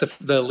means that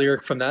the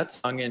lyric from that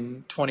song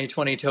in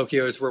 2020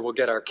 Tokyo is where we'll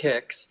get our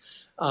kicks.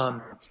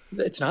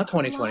 It's not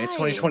 2020, it's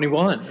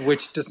 2021,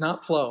 which does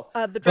not flow.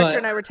 The director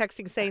and I were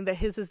texting saying that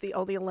his is the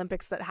only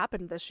Olympics that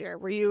happened this year.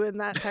 Were you in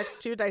that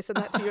text too? Did I send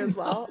that to you as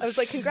well? I was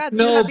like, congrats,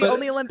 you had the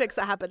only Olympics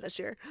that happened this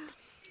year.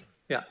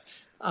 Yeah.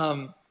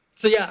 But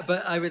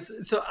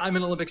I'm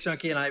an Olympics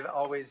junkie, and I've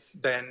always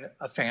been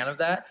a fan of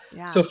that.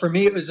 Yeah. So for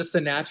me, it was just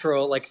a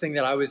natural thing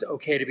that I was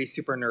okay to be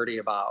super nerdy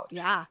about.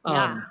 Yeah.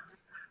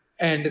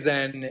 And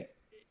then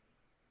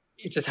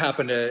it just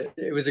happened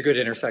it was a good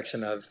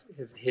intersection of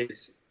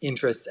his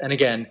interests. And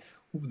again,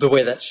 the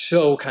way that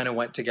show kind of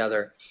went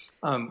together.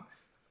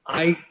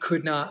 I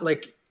could not,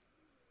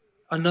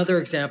 another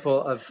example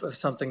of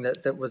something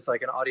that was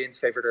like an audience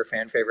favorite or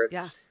fan favorite.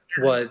 Yeah.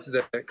 Was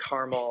the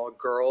Carmel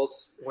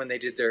Girls when they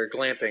did their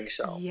glamping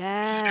show.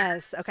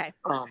 Yes. Okay.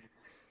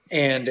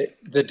 And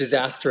the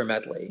disaster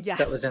medley yes.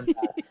 that was in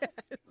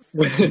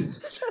that,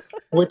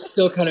 which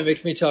still kind of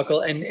makes me chuckle.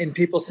 And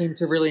people seem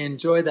to really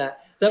enjoy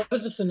that. That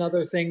was just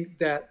another thing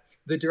that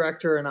the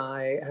director and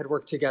I had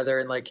worked together,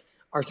 and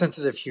our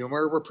senses of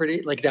humor were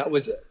pretty, that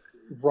was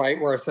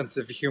right where our sense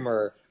of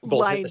humor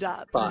both hit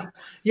the spot.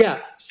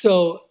 Yeah.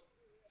 So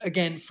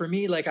again, for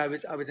me, I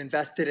was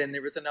invested, and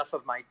there was enough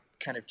of my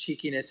kind of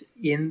cheekiness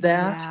in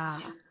that. Yeah.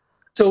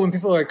 So when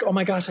people are like, "Oh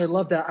my gosh, I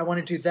love that. I want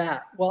to do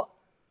that." Well,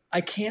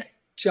 I can't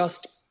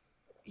just.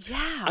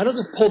 Yeah. I don't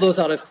just pull those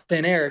out of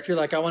thin air. If you're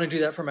like, "I want to do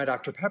that for my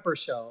Dr. Pepper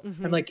show,"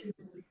 mm-hmm. I'm like,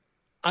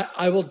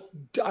 I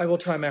will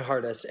try my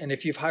hardest. And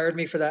if you've hired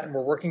me for that and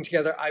we're working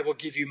together, I will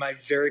give you my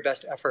very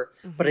best effort.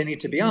 Mm-hmm. But I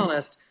need to be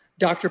honest.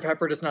 Dr.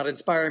 Pepper does not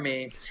inspire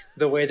me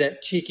the way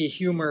that cheeky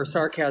humor,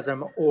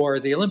 sarcasm, or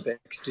the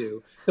Olympics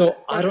do. So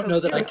I don't know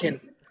that I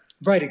can.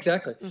 Right,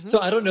 exactly. Mm-hmm. So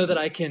I don't know that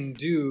I can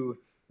do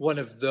one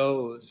of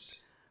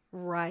those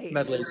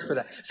medleys for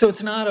that. So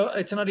it's not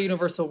a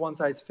universal one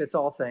size fits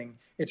all thing.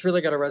 It's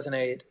really got to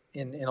resonate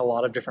in a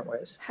lot of different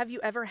ways. Have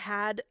you ever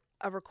had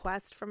a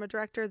request from a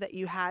director that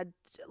you had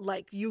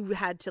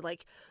to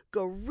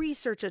go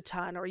research a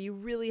ton, or you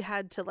really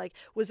had to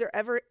was there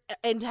ever,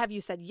 and have you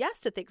said yes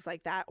to things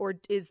like that, or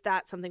is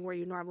that something where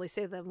you normally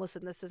say to them,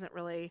 listen, this isn't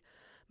really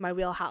my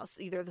wheelhouse,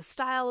 either the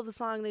style of the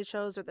song they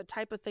chose or the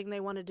type of thing they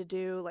wanted to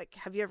do?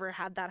 Have you ever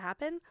had that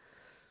happen?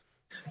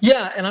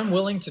 Yeah, and I'm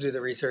willing to do the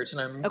research, and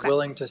I'm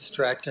willing to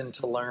stretch and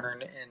to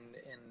learn and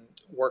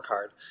work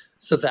hard.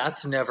 So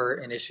that's never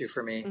an issue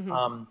for me.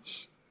 Mm-hmm.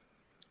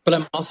 But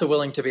I'm also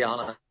willing to be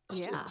honest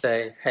and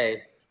say,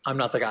 hey, I'm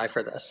not the guy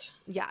for this.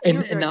 Yeah.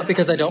 And not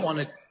because I don't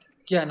want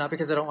to, not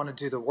because I don't want to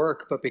do the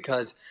work, but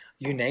because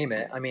you name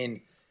it. I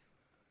mean,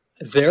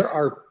 there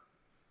are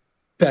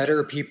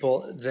better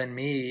people than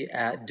me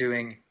at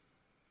doing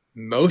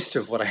most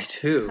of what I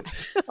do.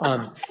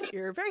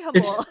 You're very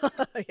humble.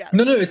 Yes.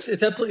 No, it's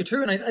absolutely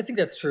true. And I think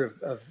that's true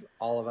of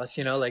all of us,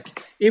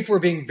 if we're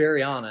being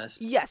very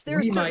honest. Yes, there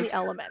are certainly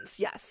elements.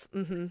 Yes.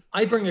 Mm-hmm.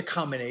 I bring a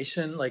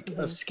combination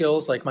of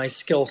skills. My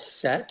skill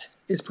set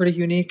is pretty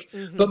unique,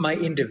 but my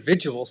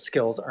individual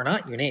skills are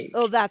not unique.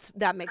 Oh,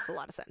 that makes a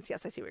lot of sense.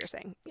 Yes, I see what you're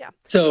saying. Yeah.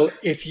 So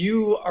if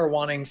you are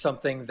wanting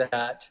something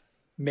that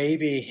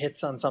maybe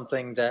hits on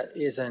something that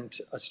isn't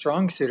a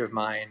strong suit of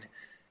mine,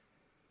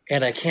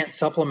 and I can't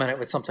supplement it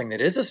with something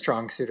that is a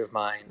strong suit of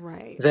mine,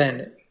 right,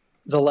 then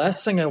the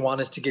last thing I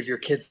want is to give your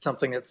kids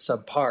something that's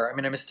subpar. I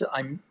mean, am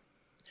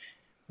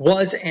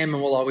and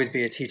will always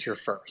be a teacher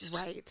first.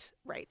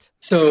 Right.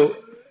 So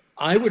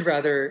I would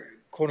rather,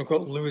 quote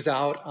unquote, lose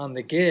out on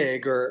the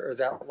gig or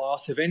that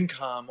loss of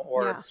income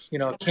or,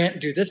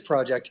 can't do this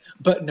project,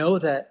 but know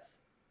that,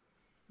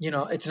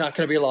 it's not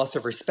going to be a loss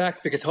of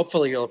respect because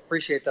hopefully you'll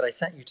appreciate that I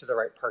sent you to the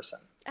right person.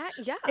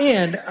 Yeah.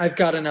 And I've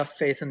got enough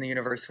faith in the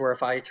universe where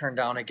if I turn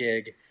down a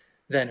gig,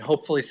 then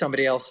hopefully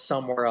somebody else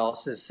somewhere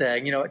else is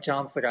saying, you know what,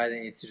 John's the guy that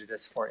needs to do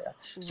this for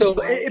you. So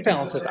it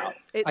balances out,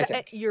 I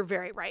think. You're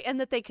very right. And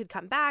that they could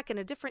come back in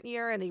a different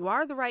year and you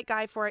are the right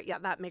guy for it. Yeah,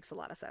 that makes a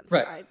lot of sense.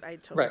 Right. I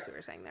totally see what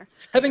you're saying there.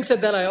 Having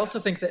said that, I also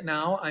think that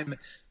now I'm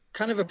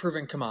kind of a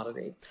proven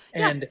commodity.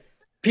 And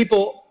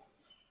people,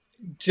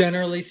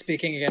 generally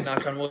speaking, again,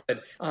 knock on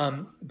wood,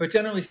 but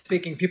generally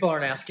speaking, people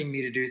aren't asking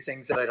me to do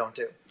things that I don't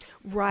do.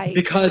 Right.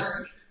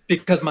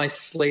 Because my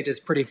slate is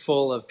pretty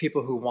full of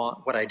people who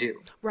want what I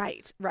do.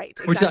 Right.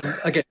 Exactly. Which I'm,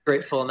 again,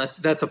 grateful, and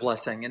that's a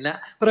blessing.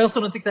 But I also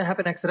don't think that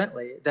happened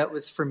accidentally. That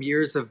was from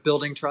years of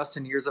building trust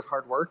and years of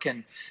hard work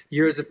and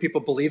years of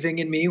people believing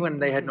in me when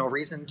they had no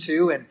reason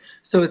to. And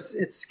so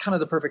it's kind of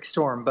the perfect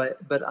storm. But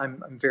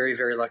I'm very,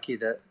 very lucky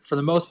that for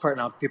the most part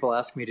now people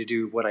ask me to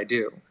do what I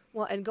do.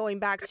 Well, and going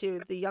back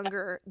to the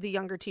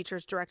younger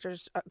teachers,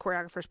 directors,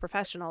 choreographers,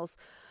 professionals,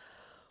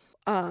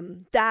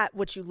 that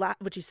what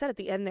you said at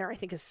the end there, I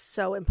think is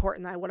so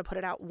important that I want to put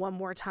it out one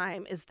more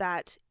time, is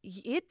that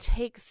it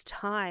takes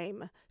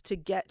time to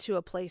get to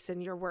a place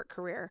in your work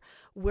career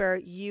where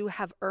you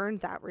have earned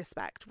that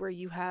respect, where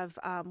you have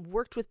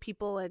worked with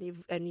people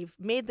and you've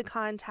made the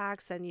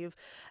contacts and you've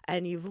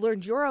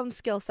learned your own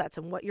skill sets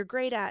and what you're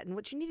great at and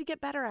what you need to get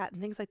better at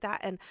and things like that.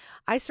 And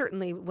I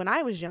certainly, when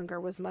I was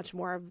younger, was much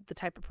more of the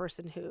type of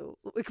person who,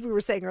 like we were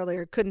saying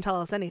earlier, couldn't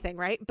tell us anything,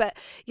 right? But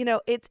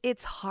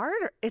it's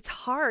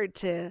hard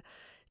to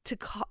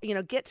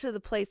get to the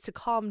place to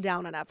calm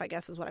down enough, I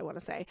guess is what I want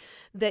to say,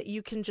 that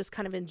you can just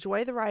kind of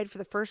enjoy the ride for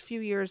the first few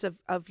years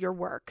of your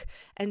work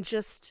and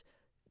just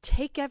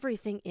take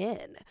everything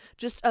in,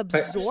 just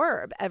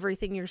absorb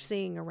everything you're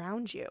seeing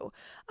around you,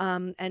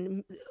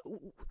 and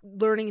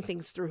learning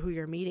things through who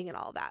you're meeting and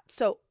all that.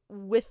 So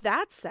with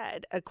that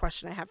said, a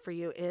question I have for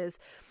you is,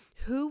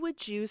 who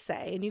would you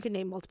say, and you can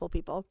name multiple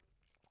people,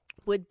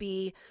 would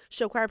be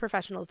show choir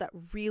professionals that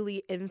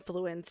really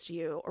influenced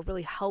you or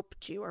really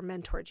helped you or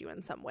mentored you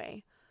in some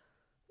way?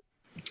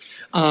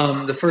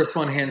 The first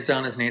one, hands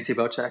down, is Nancy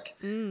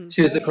Bocek.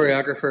 She was the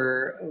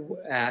choreographer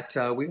at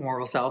Wheaton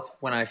Warville South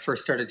when I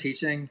first started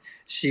teaching.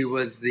 She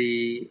was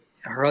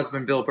her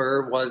husband, Bill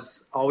Burr,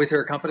 was always her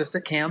accompanist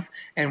at camp.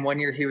 And one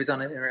year he was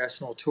on an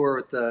international tour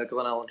with the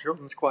Glenelg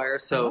Children's Choir.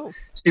 So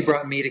she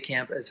brought me to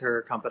camp as her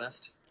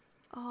accompanist.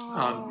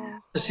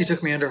 So she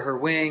took me under her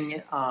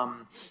wing.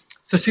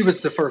 So she was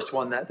the first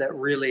one that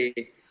really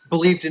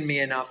believed in me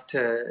enough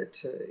to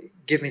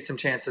give me some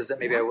chances that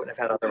maybe I wouldn't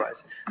have had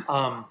otherwise.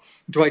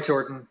 Dwight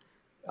Jordan.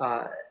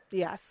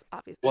 Yes,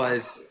 obviously. I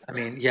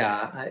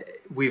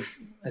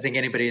think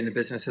anybody in the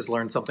business has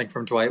learned something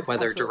from Dwight,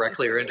 whether Absolutely.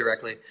 directly or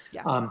indirectly.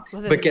 Yeah.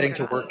 But getting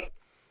to work,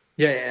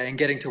 and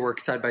getting to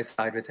work side by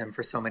side with him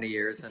for so many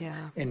years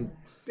and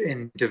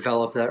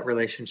develop that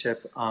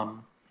relationship.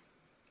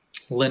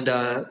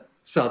 Linda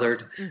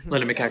Southard,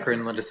 Linda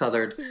McEachern, Linda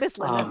Southard. Miss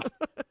Linda.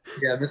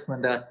 Miss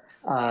Linda.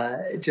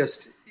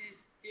 Just,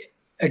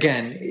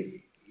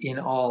 again, in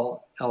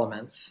all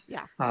elements.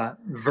 Yeah.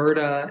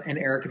 Verda and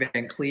Eric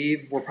Van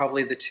Cleve were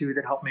probably the two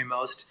that helped me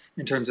most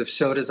in terms of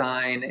show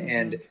design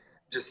and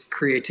just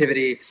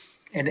creativity.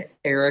 And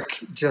Eric,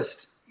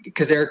 just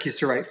because Eric used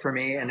to write for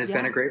me and has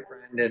been a great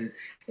friend,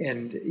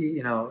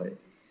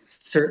 and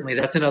certainly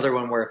that's another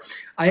one where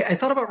I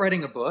thought about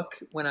writing a book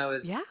when I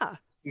was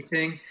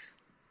teaching,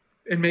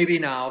 and maybe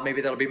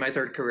that'll be my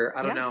third career.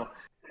 I don't know.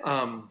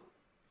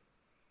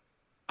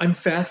 I'm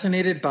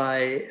fascinated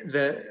by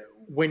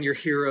when your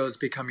heroes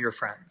become your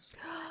friends.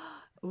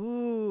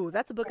 Ooh,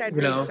 that's a book I'd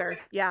read, sir.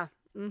 Yeah.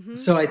 Mm-hmm.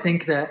 So I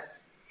think that,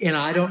 and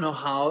I don't know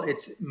how,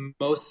 it's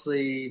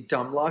mostly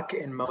dumb luck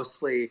and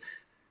mostly,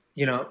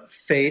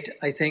 fate.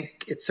 I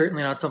think it's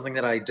certainly not something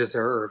that I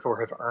deserve or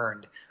have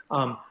earned.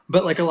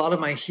 But like a lot of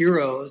my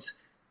heroes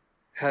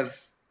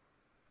have,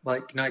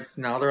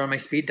 now they're on my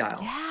speed dial.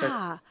 Yeah.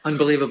 That's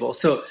unbelievable.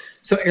 So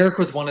Eric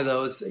was one of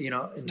those,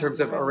 in terms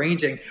of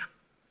arranging.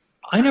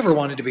 I never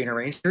wanted to be an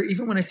arranger,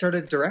 even when I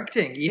started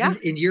directing, even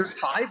in year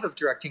 5 of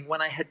directing,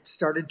 when I had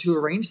started to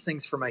arrange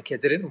things for my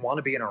kids. I didn't want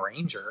to be an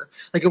arranger.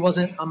 It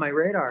wasn't on my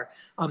radar.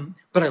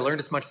 But I learned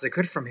as much as I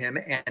could from him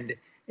and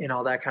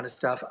all that kind of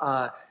stuff.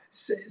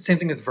 Same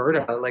thing with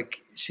Verda.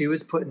 She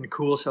was putting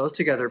cool shows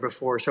together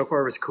before show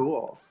choir was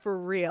cool. For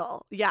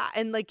real. Yeah.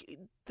 And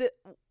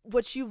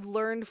what you've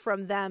learned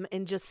from them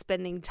and just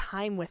spending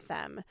time with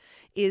them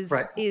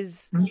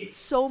is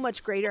so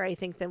much greater, I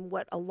think, than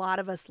what a lot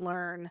of us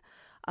learn.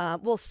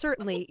 Well,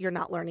 certainly you're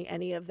not learning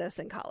any of this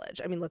in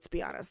college. I mean, let's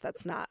be honest,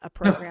 that's not a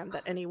program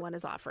that anyone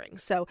is offering.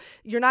 So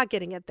you're not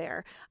getting it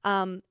there.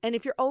 And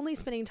if you're only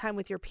spending time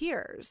with your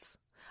peers,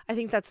 I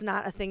think that's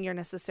not a thing you're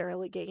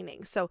necessarily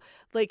gaining. So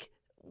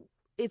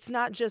it's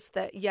not just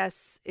that,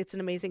 yes, it's an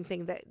amazing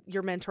thing that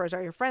your mentors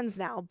are your friends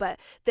now, but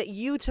that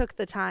you took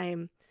the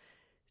time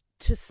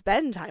to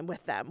spend time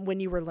with them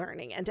when you were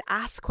learning and to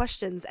ask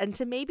questions and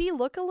to maybe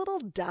look a little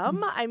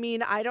dumb. I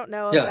mean, I don't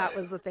know if that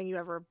was the thing you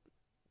ever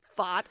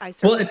thought. I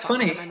certainly it's thought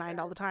funny in my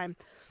mind all the time.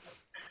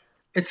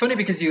 It's funny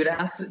because you had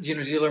asked, do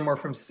you learn more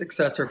from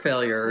success or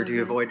failure, or do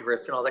you avoid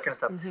risks and all that kind of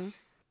stuff?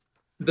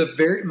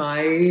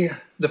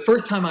 The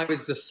first time I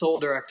was the sole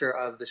director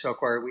of the show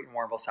choir at Wheaton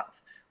Warville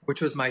South,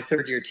 which was my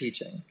 3rd year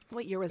teaching.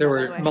 What year was there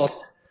that?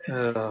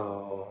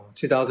 were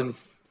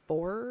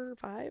 2004,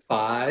 5,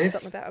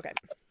 something like that. Okay.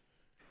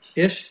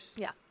 Ish.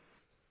 Yeah.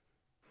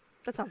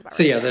 That sounds about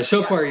right. So the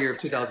show choir year of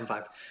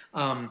 2005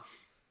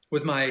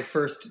 was my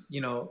first,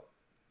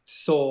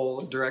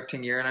 sole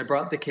directing year, and I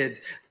brought the kids.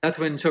 That's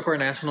when show choir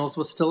nationals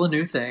was still a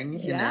new thing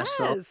in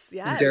Nashville. Yes.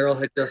 And Daryl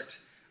had just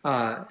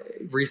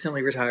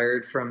recently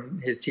retired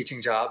from his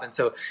teaching job, and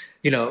so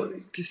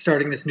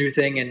starting this new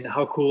thing, and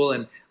how cool.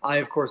 And I,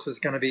 of course, was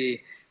going to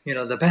be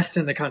the best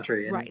in the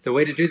country, and the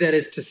way to do that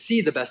is to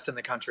see the best in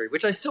the country,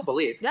 which I still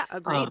believe. Yeah,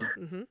 agreed.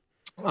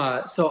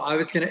 So I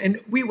was gonna, and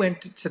we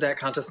went to that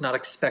contest not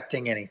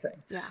expecting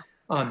anything.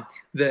 Yeah.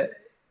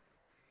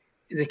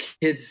 the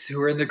kids who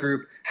were in the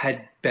group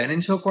had been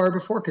in show choir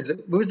before because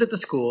it was at the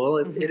school.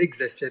 It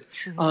existed.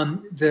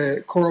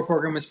 The choral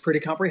program was pretty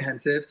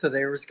comprehensive, so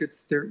they was good.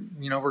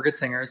 We're good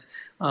singers.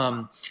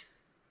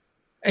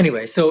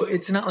 Anyway, so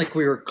it's not like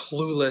we were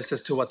clueless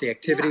as to what the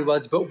activity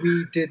was, but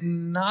we did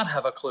not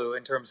have a clue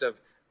in terms of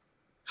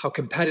how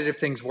competitive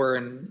things were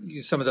and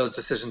some of those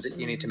decisions that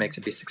you need to make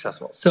to be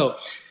successful. So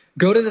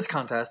go to this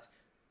contest,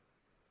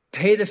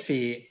 pay the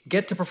fee,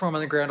 get to perform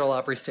on the Grand Ole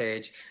Opry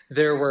stage.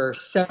 There were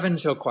 7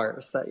 show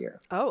choirs that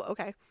year. Oh,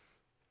 okay.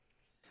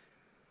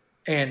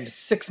 And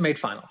 6 made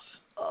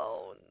finals.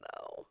 Oh,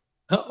 no.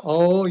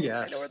 Oh,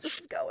 yes. I know where this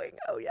is going.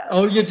 Oh, yes.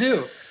 Oh, you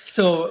do?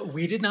 So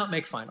we did not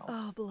make finals.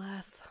 Oh,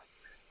 bless.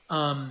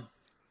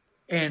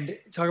 And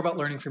talk about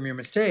learning from your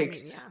mistakes.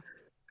 I mean, yeah.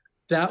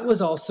 That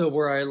was also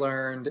where I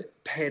learned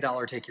pay a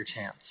dollar, take your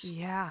chance.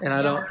 Yeah. And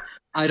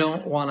I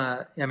don't want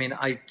to, I mean,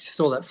 I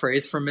stole that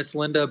phrase from Miss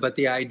Linda, but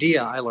the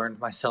idea I learned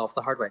myself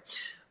the hard way.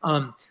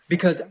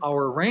 Because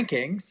our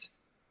rankings,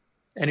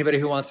 anybody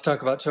who wants to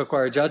talk about show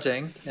choir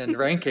judging and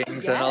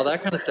rankings and all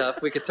that kind of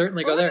stuff, we could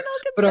certainly go there.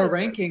 But our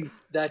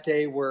rankings that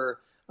day were,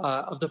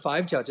 of the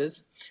 5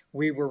 judges,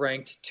 we were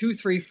ranked 2,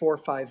 3, 4,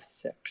 5,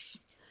 6.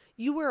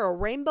 You were a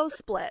rainbow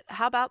split.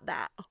 How about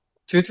that?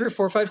 2, 3,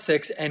 4, 5,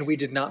 6, and we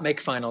did not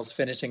make finals,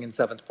 finishing in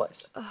 7th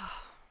place.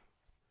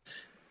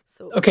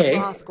 So it was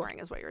raw scoring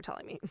is what you're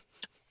telling me.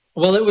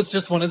 Well, it was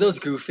just one of those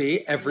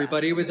goofy,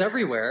 everybody was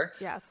everywhere.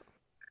 Yes.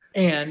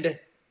 And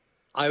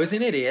I was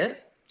an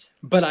idiot,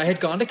 but I had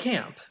gone to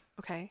camp.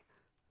 Okay.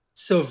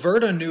 So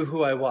Verda knew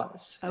who I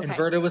was. Okay. And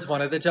Verda was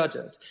one of the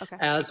judges,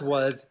 as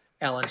was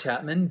Alan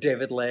Chapman,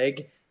 David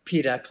Legg,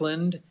 Pete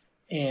Eklund,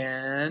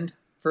 and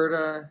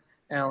Verda,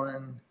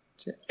 Alan,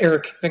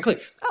 Eric Van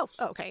Cleef. Oh,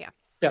 okay, yeah.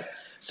 Yeah.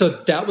 So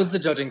that was the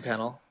judging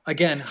panel.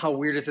 Again, how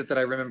weird is it that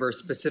I remember a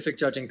specific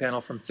judging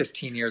panel from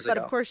 15 years ago?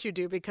 But of course you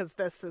do, because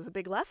this is a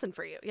big lesson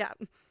for you. Yeah.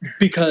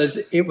 Because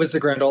it was the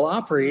Grand Ole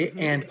Opry,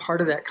 and part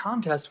of that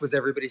contest was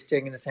everybody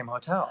staying in the same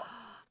hotel.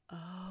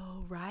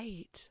 Oh,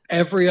 right.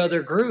 Every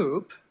other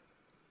group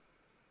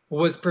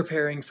was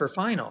preparing for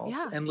finals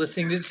and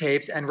listening to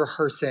tapes and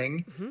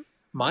rehearsing.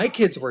 My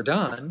kids were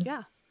done.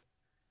 Yeah.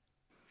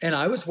 And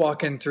I was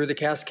walking through the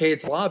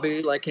Cascades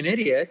lobby like an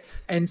idiot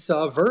and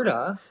saw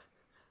Verda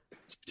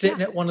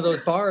sitting at one of those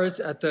bars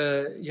at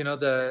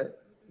the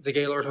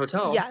Gaylord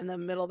Hotel. Yeah, in the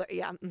middle there.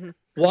 Yeah.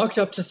 Walked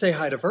up to say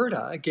hi to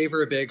Verda, gave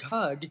her a big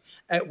hug,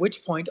 at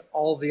which point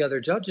all the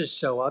other judges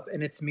show up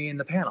and it's me in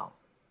the panel.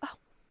 Oh,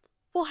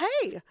 well,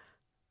 hey.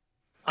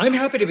 I'm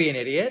happy to be an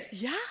idiot.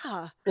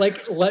 Yeah.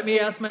 Like, let me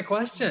ask my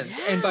questions.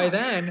 Yeah. And by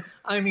then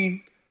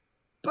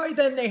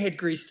they had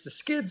greased the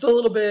skids a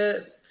little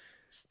bit.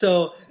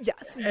 So,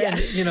 yes, and,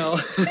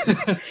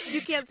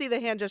 you can't see the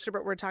hand gesture,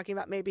 but we're talking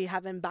about maybe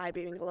having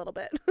imbibing a little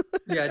bit.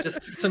 Yeah,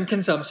 just some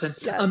consumption.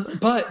 Yes.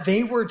 But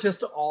they were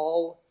just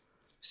all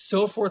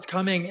so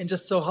forthcoming and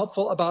just so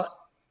helpful about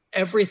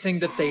everything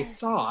that they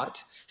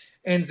thought.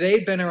 And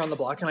they'd been around the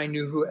block and I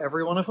knew who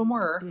every one of them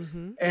were.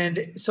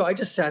 And so I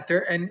just sat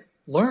there and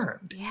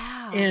learned.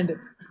 Yeah. And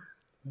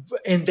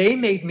they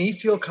made me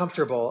feel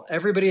comfortable.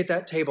 Everybody at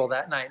that table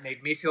that night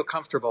made me feel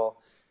comfortable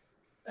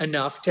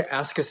enough to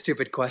ask a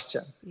stupid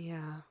question.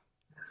 Yeah.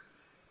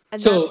 And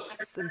so,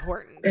 that's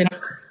important. And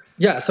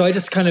so I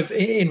just kind of,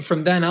 and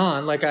from then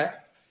on, like I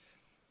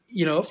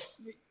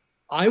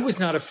was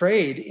not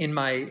afraid in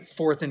my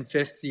 4th and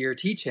 5th year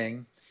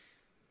teaching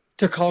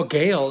to call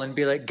Gail and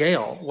be like,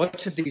 Gail, what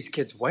should these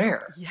kids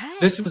wear?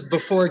 Yes. This was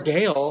before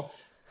Gail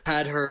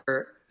had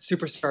her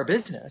superstar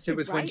business. It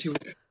was when she was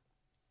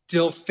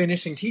still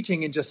finishing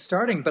teaching and just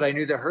starting, but I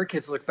knew that her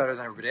kids looked better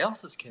than everybody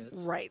else's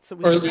kids. Right. So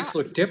or at least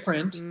looked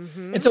different.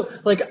 And so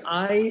like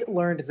I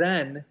learned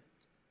then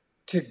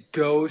to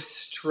go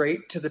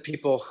straight to the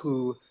people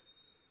who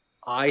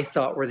I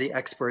thought were the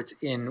experts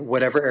in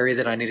whatever area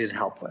that I needed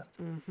help with.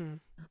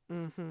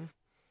 And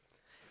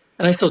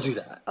I still do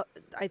that.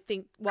 I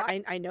think,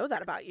 I know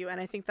that about you.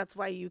 And I think that's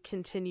why you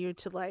continue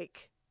to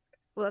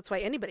that's why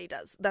anybody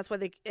does. That's why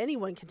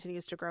anyone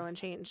continues to grow and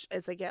change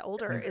as they get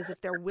older, is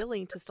if they're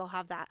willing to still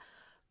have that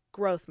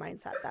growth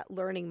mindset, that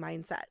learning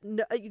mindset.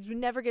 No, you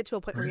never get to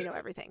a point where you know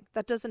everything.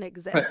 That doesn't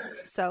exist.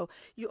 Right. So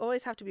you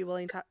always have to be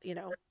willing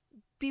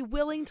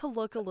to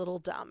look a little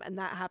dumb. And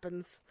that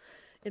happens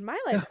in my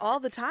life all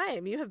the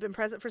time. You have been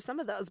present for some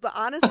of those, but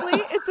honestly,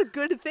 it's a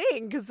good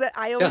thing because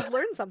I always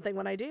learn something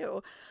when I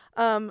do.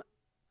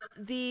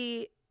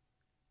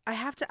 I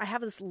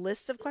have this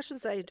list of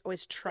questions that I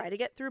always try to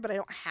get through, but I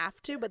don't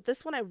have to. But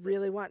this one, I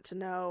really want to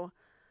know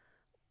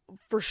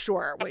for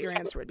sure what your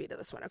answer would be to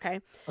this one.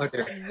 Okay.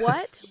 Okay.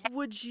 What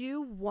would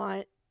you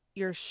want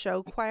your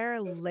show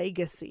choir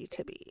legacy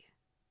to be?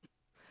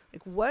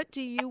 Like, what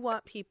do you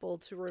want people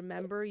to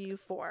remember you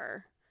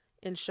for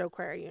in show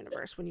choir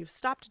universe when you've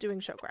stopped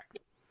doing show choir?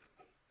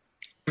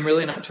 I'm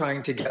really not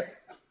trying to get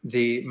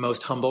the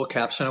most humble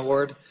caption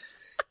award.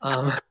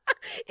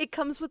 It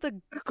comes with a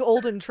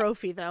golden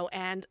trophy, though,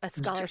 and a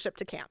scholarship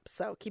to camp.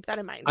 So keep that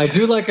in mind. I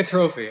do like a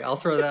trophy. I'll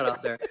throw that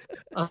out there.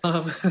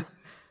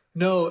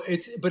 No,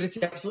 but it's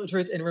the absolute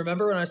truth. And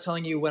remember when I was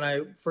telling you when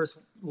I first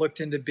looked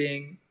into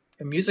being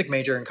a music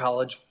major in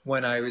college,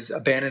 when I was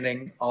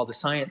abandoning all the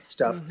science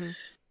stuff,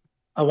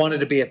 I wanted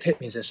to be a pit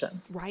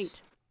musician.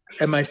 Right.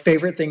 And my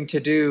favorite thing to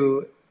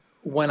do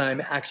when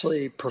I'm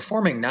actually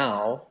performing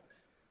now,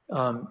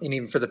 and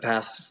even for the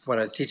past when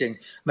I was teaching,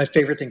 my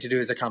favorite thing to do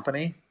is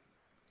accompany.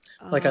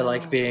 Like I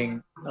like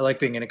being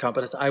an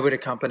accompanist. I would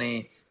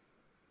accompany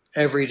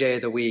every day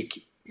of the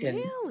week.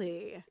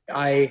 Really?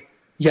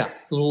 Yeah,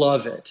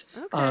 love it.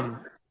 Okay.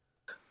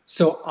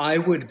 So I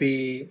would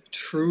be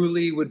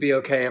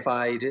okay if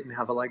I didn't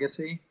have a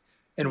legacy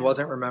and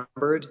wasn't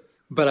remembered.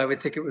 But I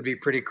would think it would be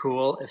pretty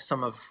cool if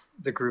some of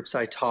the groups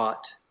I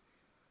taught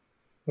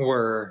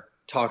were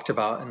talked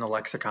about in the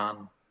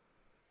lexicon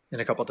in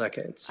a couple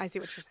decades. I see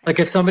what you're saying. Like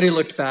if somebody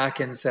looked back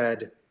and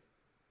said,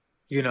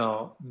 you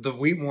know, the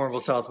Wheatmore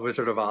South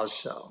Wizard of Oz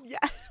show. Yeah.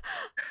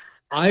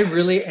 I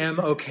really am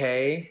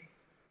okay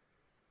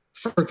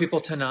for people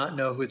to not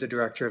know who the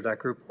director of that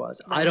group was.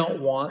 I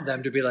don't want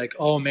them to be like,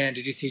 oh man,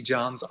 did you see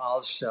John's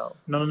Oz show?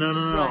 No.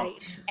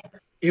 Right.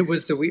 It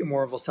was the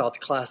Wheatmore South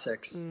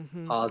Classics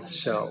Oz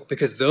show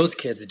because those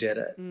kids did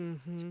it.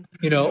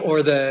 You know,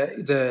 or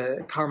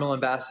the Carmel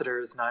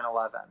Ambassadors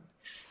 9/11.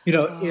 You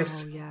know,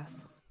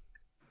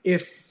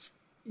 if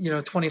you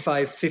know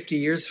 25, 50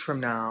 years from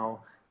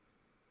now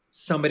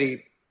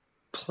somebody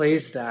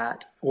plays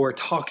that or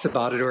talks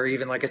about it, or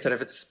even like I said,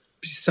 if it's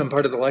some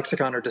part of the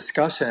lexicon or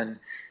discussion,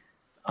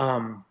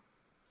 then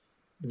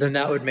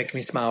that would make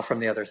me smile from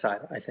the other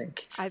side. I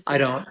think. I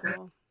don't.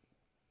 Cool.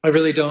 I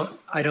really don't.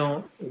 I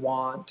don't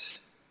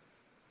want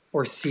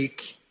or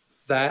seek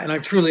that, and I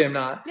truly am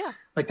not. Yeah.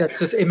 Like that's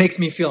just, it makes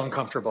me feel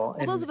uncomfortable.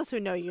 Well, those of us who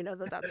know you know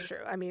that that's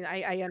true. I mean,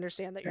 I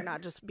understand that you're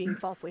not just being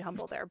falsely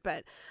humble there,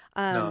 but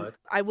no.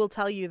 I will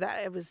tell you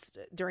that it was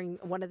during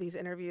one of these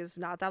interviews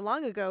not that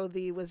long ago,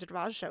 the Wizard of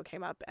Oz show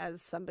came up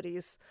as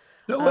somebody's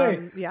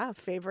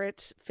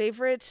favorite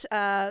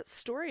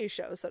story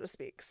show, so to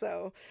speak.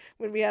 So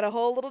when we had a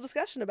whole little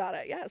discussion about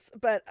it, yes,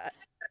 but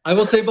I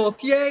will say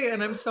both yay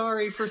and I'm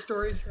sorry for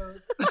story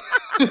shows.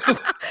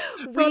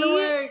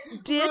 We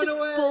did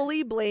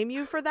fully blame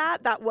you for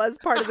that. That was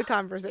part of the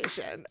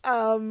conversation.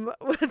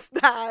 Was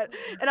that,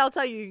 and I'll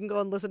tell you, you can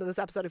go and listen to this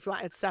episode if you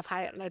want. It's Steph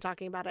Hyatt and I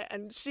talking about it,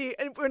 and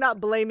we're not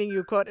blaming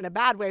you, quote, in a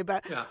bad way,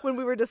 but when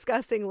we were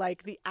discussing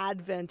like the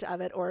advent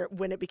of it or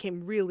when it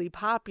became really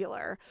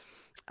popular,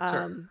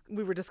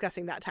 we were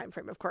discussing that time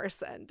frame, of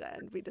course, and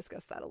we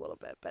discussed that a little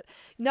bit. But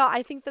no,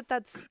 I think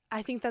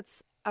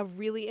that's a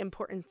really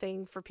important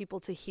thing for people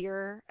to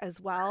hear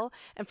as well.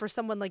 And for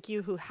someone like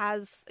you who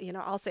has, you know,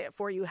 I'll say it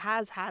for you,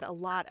 has had a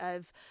lot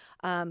of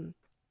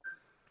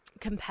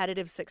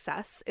competitive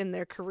success in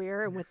their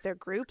career and with their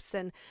groups.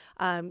 And,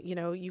 you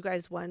know, you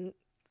guys won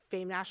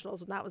Fame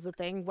Nationals when that was a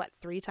thing,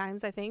 3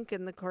 times, I think,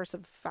 in the course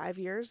of 5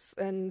 years.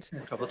 And a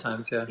couple of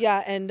times, yeah.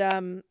 Yeah.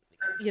 And,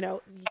 you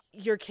know,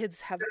 your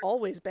kids have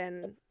always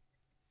been,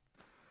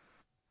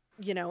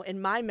 you know, in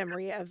my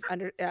memory of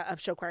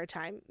show choir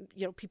time,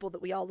 you know, people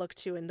that we all look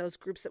to and those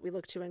groups that we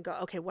look to and go,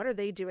 okay, what are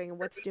they doing and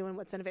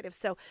what's innovative?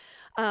 So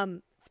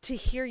to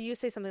hear you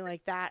say something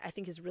like that, I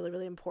think is really,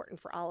 really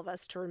important for all of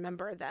us to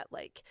remember that,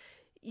 like,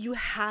 you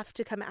have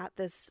to come at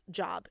this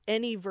job,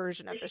 any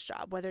version of this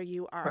job, whether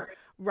you are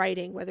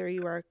writing, whether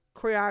you are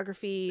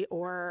choreography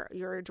or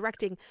you're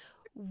directing,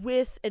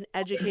 with an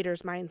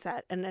educator's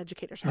mindset and an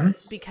educator's heart.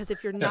 Because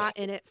if you're not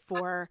in it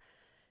for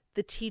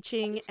the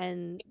teaching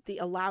and the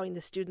allowing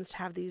the students to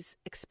have these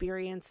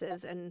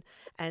experiences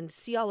and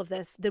see all of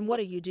this, then what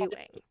are you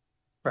doing?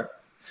 Right.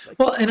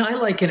 Well, and I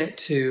liken it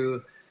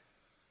to,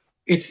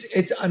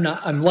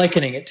 I'm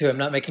likening it to, I'm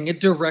not making a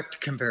direct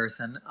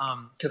comparison,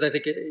 because I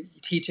think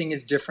teaching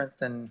is different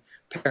than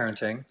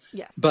parenting.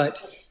 Yes.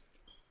 But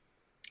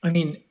I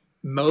mean,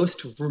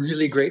 most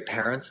really great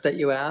parents that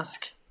you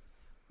ask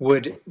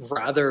would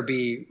rather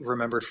be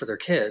remembered for their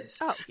kids.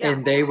 Oh, yeah.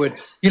 And they would,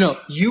 you know,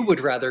 you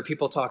would rather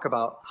people talk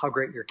about how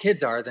great your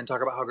kids are than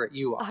talk about how great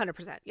you are.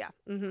 100%. Yeah.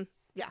 Mm-hmm.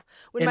 Yeah.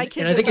 When my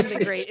kid does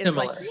something great, it's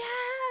like,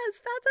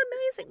 yes, that's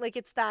amazing. Like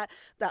it's that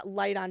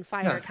light on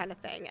fire kind of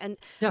thing. And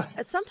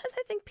sometimes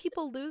I think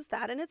people lose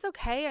that, and it's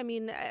okay. I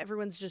mean,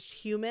 everyone's just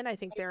human. I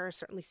think there are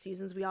certainly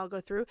seasons we all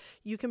go through.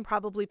 You can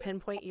probably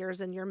pinpoint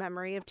years in your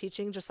memory of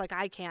teaching, just like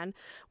I can,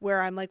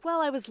 where I'm like,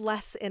 well, I was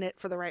less in it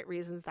for the right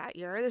reasons that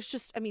year. There's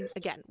just, I mean,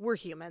 again, we're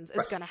humans.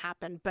 It's going to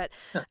happen. But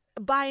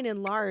by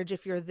and large,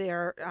 if you're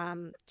there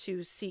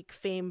to seek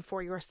fame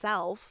for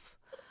yourself,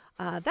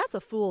 that's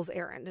a fool's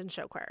errand in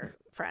show choir,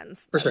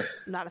 friends.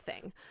 That's not a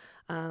thing.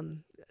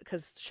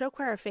 Because show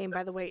choir fame,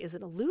 by the way, is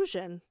an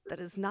illusion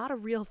that is not a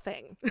real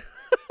thing.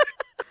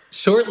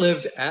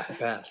 Short-lived at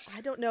best.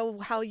 I don't know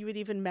how you would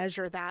even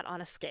measure that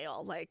on a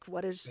scale. Like,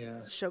 what is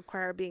show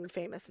choir being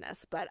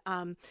famousness? But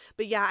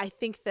yeah, I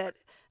think that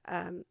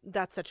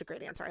that's such a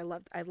great answer. I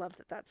love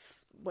that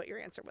that's what your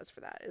answer was for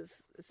that,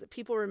 is that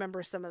people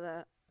remember some of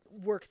the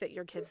work that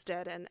your kids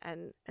did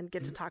and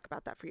get to talk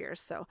about that for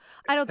years. So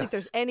I don't think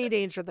there's any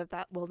danger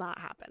that will not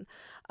happen.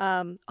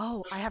 I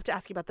have to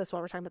ask you about this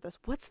while we're talking about this.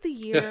 What's the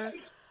year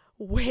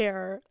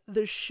where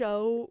the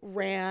show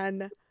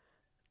ran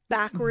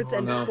backwards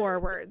and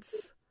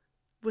forwards.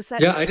 Was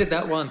that? Yeah, I did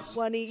that once.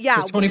 20, yeah.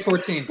 It was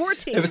 2014.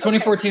 14. It was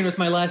 2014 was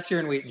my last year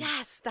in Wheaton.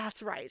 Yes,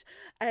 that's right.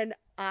 And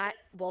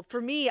for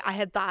me, I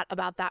had thought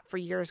about that for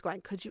years going,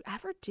 could you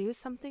ever do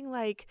something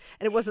like,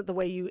 and it wasn't the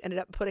way you ended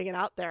up putting it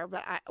out there,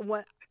 but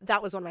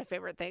that was one of my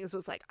favorite things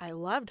was like, I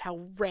loved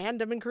how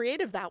random and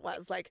creative that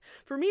was. Like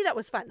for me, that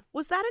was fun.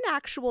 Was that an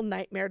actual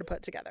nightmare to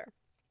put together?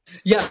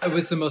 Yeah, it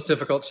was the most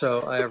difficult show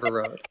I ever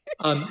wrote,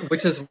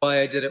 which is why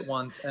I did it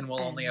once and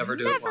will only ever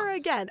do it once. Never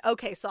again.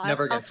 Okay, so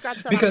I'll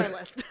scratch that off my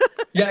list.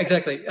 Yeah,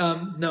 exactly.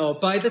 No,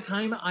 by the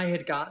time I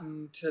had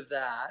gotten to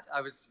that,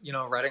 I was,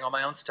 writing all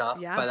my own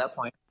stuff by that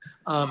point.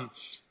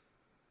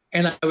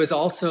 And I was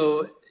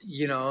also,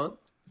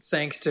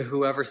 thanks to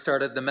whoever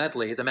started the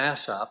medley, the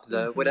mashup,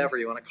 the whatever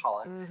you want to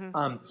call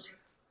it.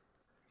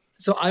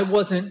 So I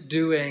wasn't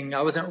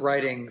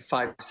writing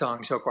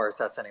 5-song show choir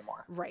sets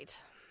anymore. Right.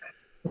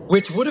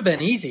 Which would have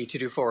been easy to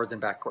do forwards and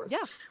backwards.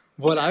 Yeah.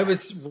 What I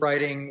was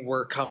writing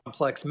were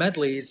complex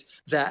medleys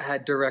that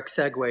had direct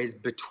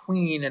segues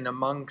between and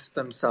amongst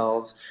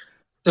themselves.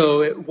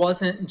 So it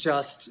wasn't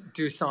just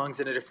do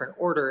songs in a different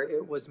order.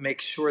 It was make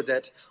sure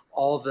that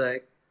all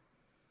the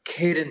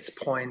cadence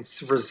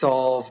points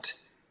resolved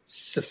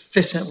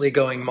sufficiently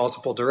going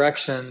multiple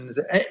directions.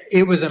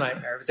 It was a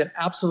nightmare. It was an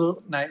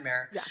absolute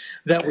nightmare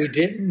that we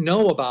didn't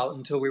know about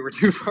until we were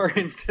too far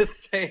in to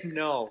say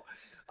no.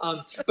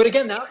 But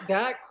again,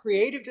 that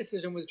creative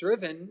decision was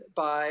driven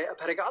by a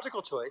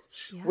pedagogical choice,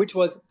 which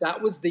was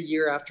that was the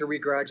year after we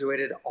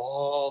graduated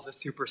all the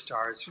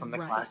superstars from the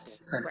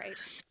classes.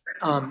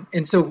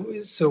 And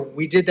so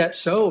we did that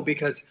show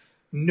because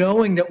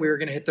knowing that we were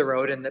going to hit the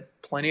road and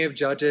that plenty of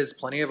judges,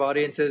 plenty of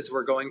audiences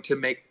were going to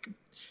make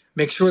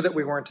sure that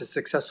we weren't as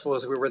successful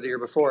as we were the year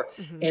before.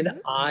 And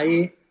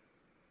I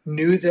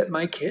knew that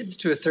my kids,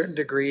 to a certain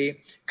degree,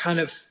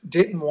 kind of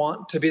didn't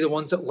want to be the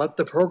ones that let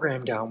the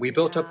program down. We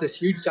built up this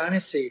huge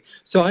dynasty.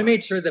 So I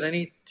made sure that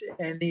any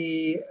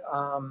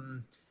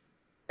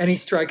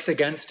strikes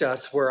against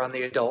us were on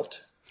the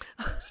adult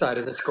side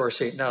of the score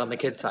sheet, not on the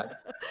kid side.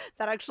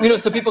 That actually,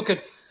 so people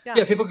could,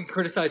 people could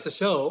criticize the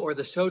show or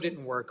the show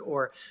didn't work.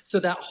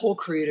 So that whole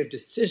creative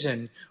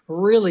decision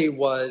really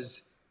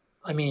was,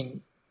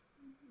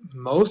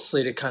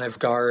 mostly to kind of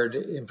guard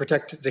and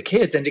protect the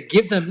kids and to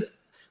give them,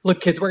 look,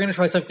 kids, we're going to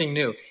try something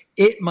new.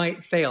 It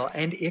might fail.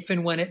 And if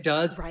and when it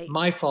does,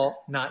 my fault,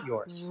 not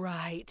yours.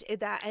 Right.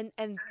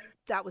 And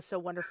that was so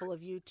wonderful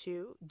of you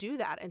to do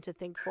that and to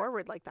think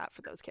forward like that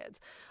for those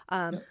kids.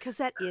 Because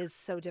that is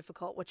so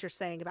difficult, what you're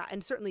saying about.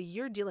 And certainly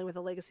you're dealing with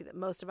a legacy that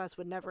most of us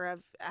would never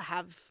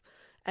have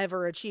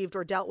ever achieved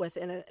or dealt with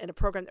in a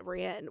program that we're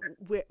in.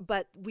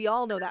 But we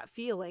all know that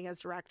feeling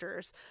as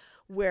directors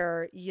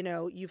where,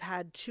 you've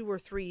had 2 or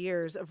 3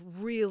 years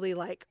of really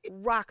like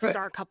rock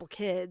star couple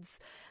kids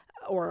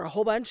or a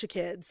whole bunch of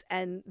kids,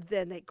 and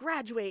then they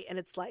graduate and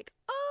it's like,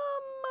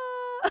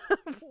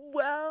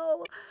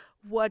 well,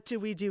 what do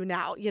we do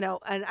now?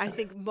 And I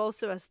think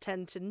most of us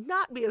tend to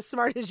not be as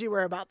smart as you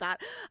were about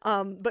that.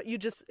 But you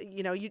just,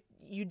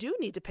 you do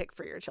need to pick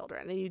for your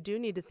children and you do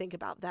need to think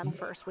about them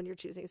first when you're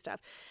choosing stuff.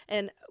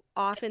 And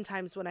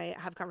oftentimes when I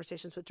have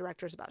conversations with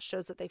directors about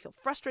shows that they feel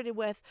frustrated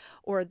with,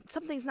 or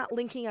something's not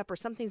linking up or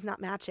something's not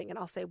matching, and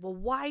I'll say, well,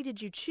 why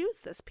did you choose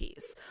this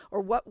piece?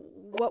 Or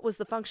what was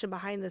the function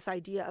behind this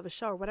idea of a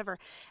show or whatever?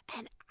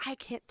 And I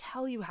can't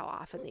tell you how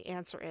often the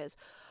answer is,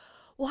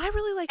 well, I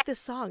really like this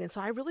song, and so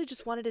I really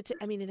just wanted it to,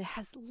 and it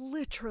has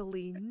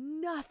literally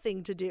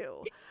nothing to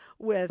do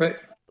with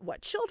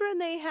what children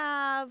they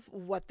have,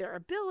 what their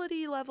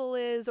ability level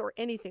is, or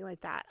anything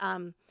like that.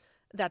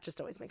 That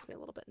just always makes me a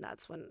little bit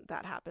nuts when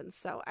that happens.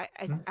 So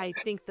I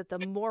think that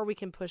the more we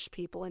can push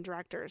people and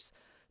directors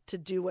to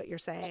do what you're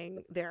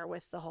saying there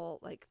with the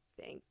whole,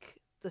 think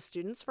the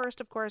students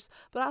first, of course,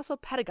 but also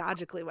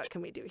pedagogically, what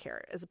can we do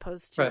here, as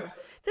opposed to,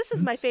 this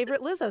is my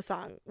favorite Lizzo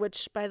song,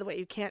 which, by the way,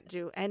 you can't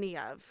do any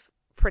of,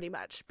 pretty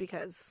much,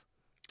 because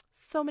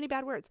so many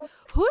bad words.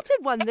 Who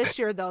did one this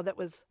year though that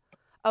was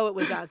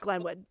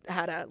Glenwood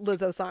had a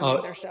Lizzo song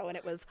on their show and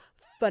it was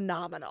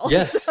phenomenal.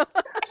 Yes,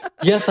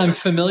 I'm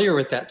familiar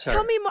with that chart.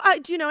 Tell me more.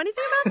 Do you know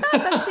anything about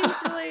that? That seems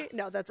really,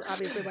 no, that's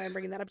obviously why I'm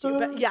bringing that up to you,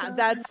 but yeah,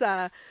 that's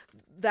I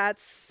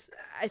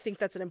think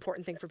that's an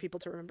important thing for people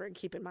to remember and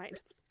keep in mind.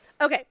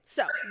 Okay,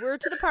 so we're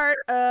to the part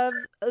of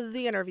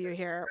the interview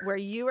here where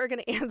you are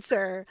going to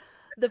answer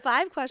the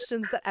 5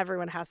 questions that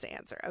everyone has to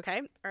answer.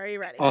 Okay. Are you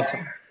ready?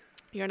 Awesome.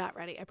 You're not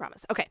ready, I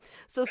promise. Okay.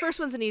 So the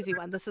first one's an easy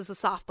one. This is a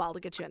softball to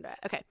get you into it.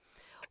 Okay.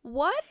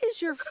 What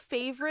is your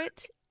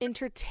favorite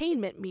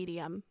entertainment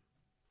medium?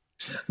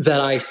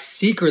 That I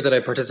seek or that I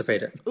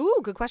participate in? Ooh,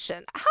 good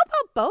question. How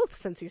about both,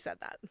 since you said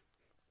that?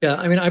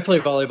 Yeah. I play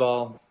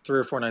volleyball 3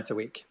 or 4 nights a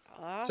week.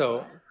 Awesome.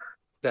 So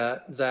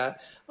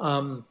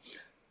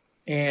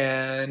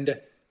and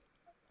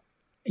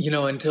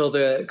until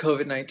the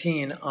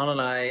COVID-19, Anna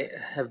and I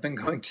have been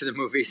going to the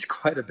movies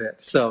quite a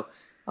bit. So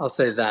I'll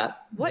say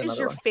that. What is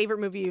your favorite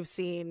movie you've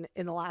seen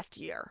in the last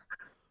year?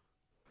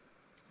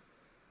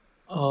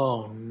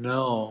 Oh,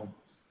 no.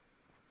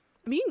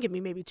 You can give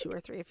me maybe 2 or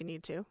 3 if you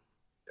need to.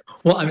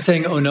 Well, I'm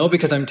saying oh no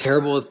because I'm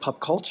terrible with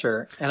pop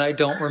culture and I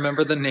don't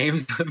remember the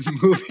names of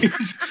movies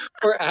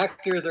or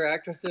actors or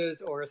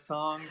actresses or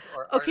songs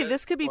or Okay, artists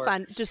this could be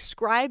fun.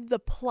 Describe the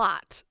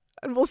plot,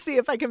 and we'll see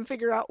if I can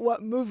figure out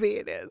what movie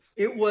it is.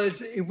 It was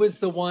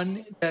the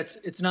one that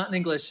it's not in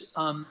English.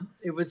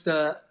 It was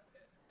the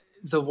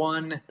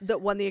one that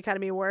won the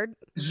Academy Award.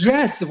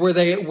 Yes, where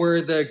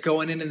the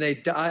going in and they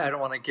die. I don't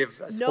want to give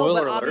a spoiler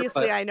alert. No, but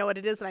obviously alert, I know what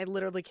it is, and I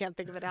literally can't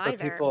think of it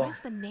either. What is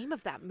the name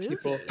of that movie?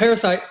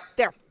 Parasite.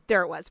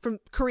 There it was, from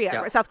Korea,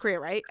 Yeah. South Korea,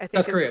 right? I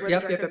think South is Korea. where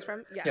Yep, the director's yep.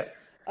 from. Yes. Yep.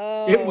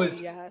 Oh, It was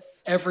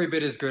yes. every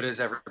bit as good as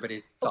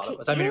everybody thought it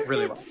was. I mean, it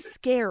really was.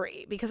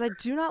 Scary? Because I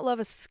do not love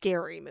a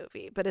scary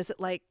movie, but is it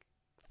like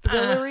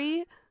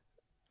thrillery?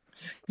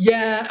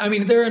 Yeah, I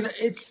mean,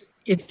 it's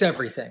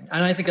everything,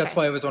 and I think that's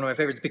why it was one of my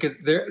favorites because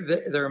there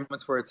are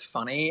moments where it's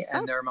funny,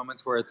 and there are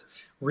moments where it's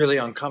really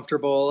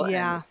uncomfortable,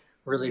 and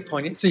really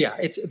poignant. So yeah,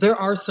 there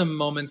are some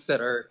moments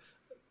that are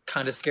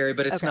kind of scary,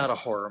 but it's not a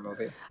horror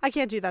movie. I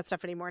can't do that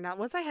stuff anymore now.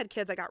 Once I had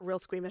kids, I got real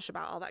squeamish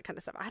about all that kind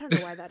of stuff. I don't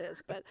know why that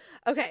is, but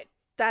okay.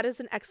 That is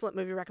an excellent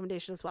movie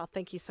recommendation as well.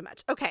 Thank you so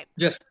much. Okay.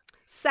 Yes.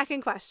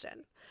 Second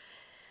question.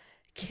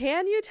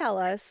 Can you tell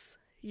us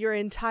your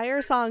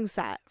entire song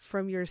set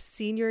from your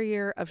senior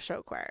year of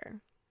show choir?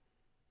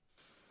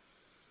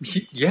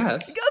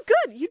 Yes. Oh,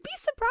 good. You'd be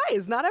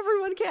surprised. Not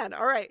everyone can.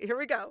 All right, here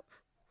we go.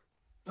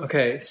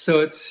 Okay,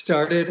 so it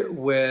started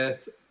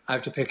with, I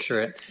have to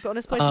picture it.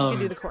 Bonus points if you can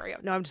do the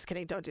choreo. No, I'm just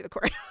kidding. Don't do the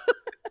choreo.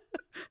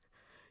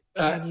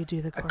 Can you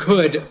do the choreo? I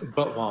could,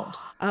 but won't.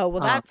 Oh,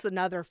 well, that's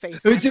another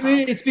face.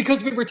 It's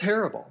because we were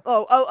terrible.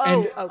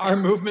 And okay. Our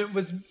movement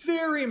was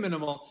very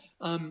minimal.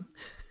 I'm,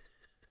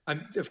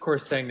 of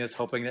course, saying this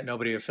hoping that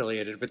nobody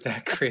affiliated with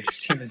that creative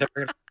team is ever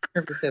going to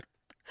hear me say that.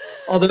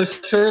 Although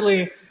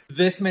surely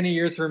this many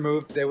years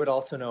removed, they would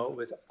also know it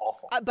was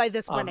awful. By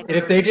this point, and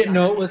if they didn't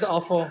know it was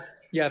awful,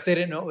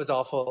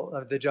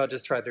 the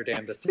judges tried their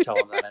damnedest to tell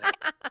them that anyway.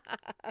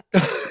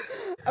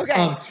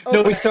 Okay.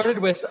 No, we started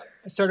with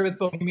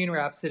Bohemian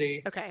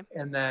Rhapsody. Okay.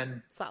 And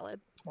then solid.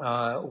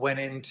 Went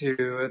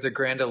into The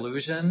Grand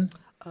Illusion.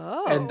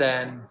 Oh. And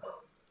then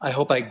I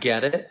Hope I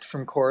Get It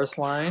from Chorus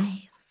Line.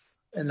 Nice.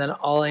 And then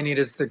All I Need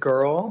Is the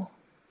Girl.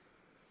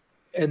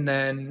 And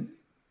then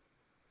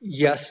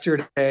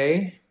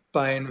Yesterday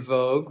by En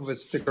Vogue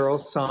was the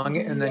girl's song.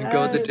 And then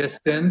Go the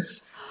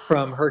Distance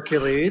from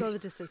Hercules. Go the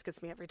Distance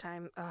gets me every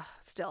time.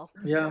 Still.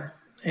 Yeah.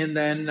 And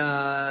then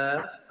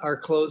our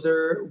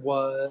closer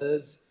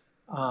was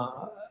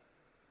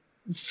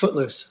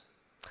Footloose.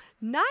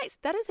 Nice.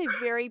 That is a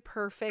very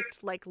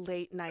perfect, like,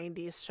 late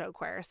 90s show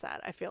choir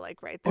set, I feel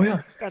like, right there. Oh,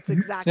 yeah. That's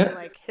exactly,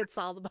 like, hits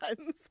all the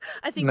buttons.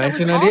 I think that was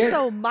 1998.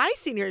 also my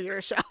senior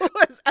year show,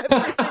 was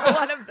every single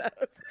one of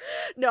those.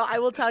 No, I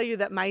will tell you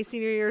that my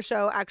senior year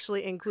show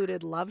actually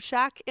included Love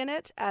Shack in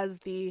it as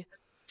I'm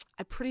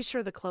pretty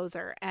sure the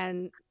closer,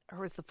 or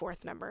was the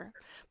fourth number,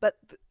 but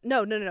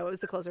no, it was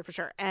the closer for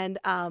sure. And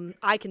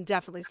I can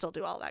definitely still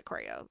do all that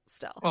choreo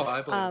still. Oh,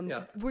 I believe,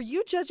 yeah. Were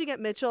you judging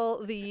at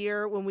Mitchell the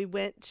year when we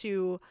went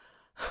to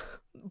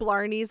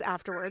Blarney's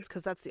afterwards,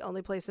 because that's the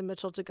only place in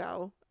Mitchell to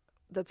go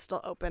that's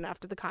still open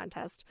after the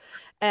contest,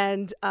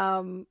 and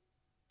I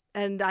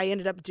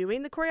ended up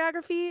doing the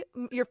choreography?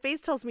 Your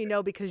face tells me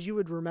no, because you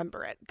would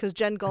remember it, because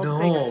Jen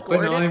Gulsvig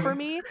scored it for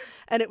me,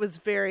 and it was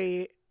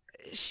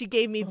she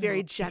gave me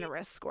very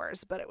generous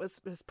scores, but it was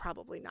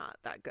probably not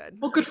that good.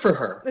 Well, good for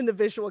her. In the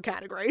visual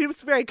category. It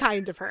was very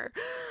kind of her.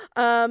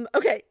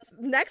 Okay,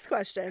 next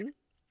question.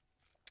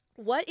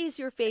 What is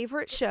your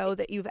favorite show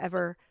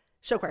choir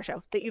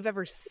show that you've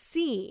ever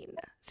seen?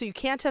 So you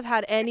can't have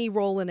had any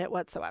role in it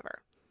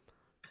whatsoever.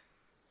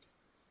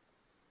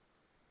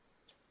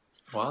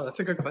 Wow,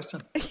 that's a good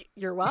question.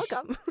 You're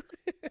welcome.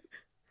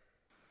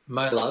 Am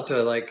I allowed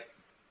to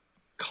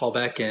call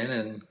back in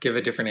and give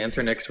a different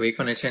answer next week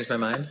when I change my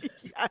mind?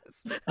 Yes.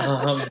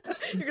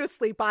 You're going to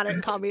sleep on it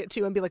and call me at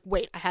 2 and be like,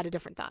 wait, I had a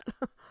different thought.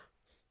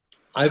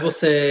 I will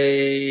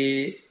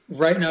say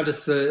right now,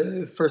 just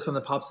the first one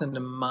that pops into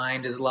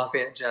mind is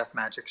Lafayette Jeff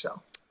Magic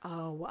Show.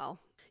 Oh, well,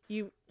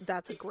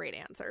 that's a great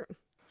answer.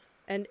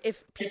 And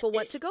if people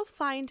want to go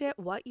find it,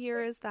 what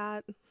year is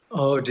that?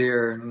 Oh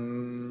dear,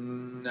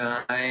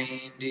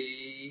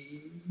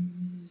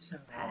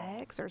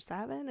 96 or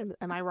 7?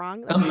 Am I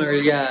wrong?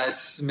 Yeah,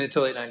 it's mid to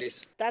late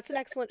 90s. That's an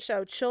excellent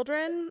show.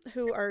 Children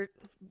who are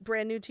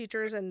brand new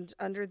teachers and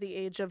under the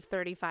age of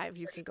 35,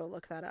 you can go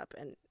look that up,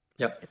 and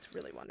it's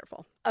really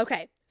wonderful.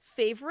 Okay,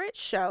 favorite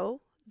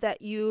show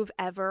that you've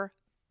ever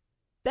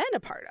been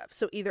a part of?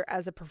 So either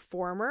as a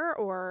performer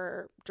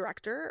or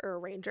director or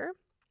arranger.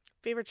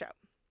 Favorite show.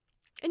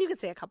 And you can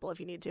say a couple if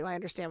you need to. I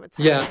understand what's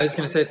happening. Yeah, I was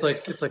going to say it's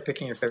like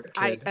picking your favorite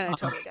kid. I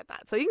totally get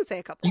that. So you can say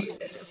a couple if you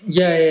need to.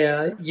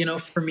 Yeah. You know,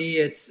 for me,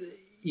 it's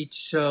each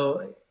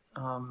show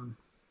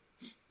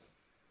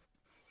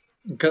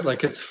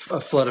it's a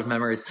flood of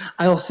memories.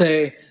 I'll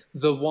say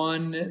the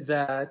one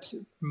that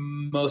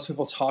most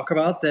people talk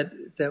about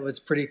that was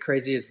pretty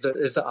crazy is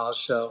the Oz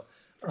show.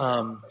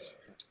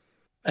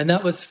 And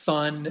that was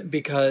fun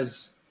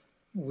because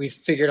we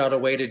figured out a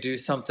way to do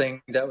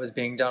something that was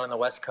being done on the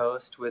West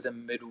Coast with a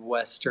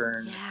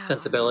Midwestern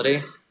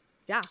sensibility.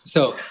 Yeah.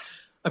 So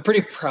I'm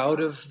pretty proud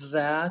of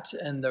that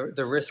and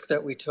the risk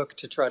that we took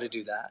to try to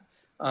do that.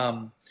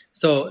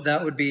 So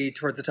that would be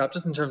towards the top,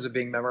 just in terms of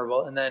being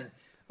memorable. And then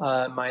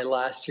my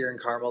last year in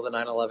Carmel, the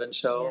 9/11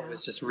 show,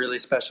 was just really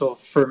special.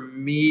 For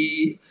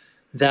me,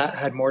 that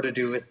had more to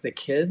do with the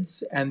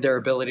kids and their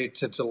ability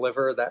to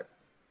deliver that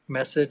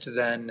message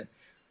than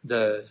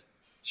the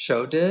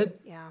show did.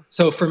 Yeah.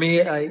 So for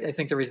me, I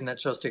think the reason that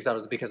show sticks out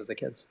is because of the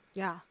kids.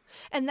 Yeah.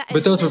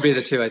 But those would be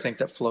the two, I think,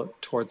 that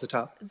float towards the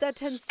top. That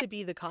tends to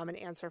be the common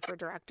answer for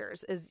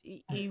directors is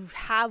you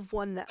have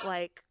one that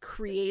like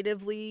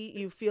creatively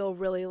you feel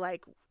really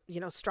like, you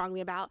know,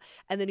 strongly about,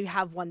 and then you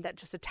have one that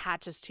just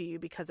attaches to you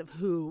because of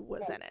who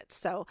was in it.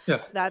 So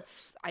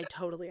I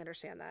totally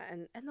understand that.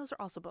 And those are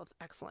also both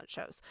excellent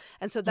shows.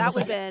 And so that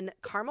would have been,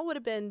 Carmel would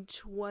have been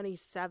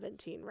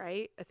 2017,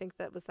 right? I think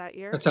that was that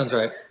year. That sounds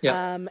right.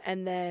 Yeah.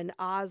 And then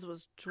Oz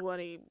was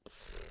 2012,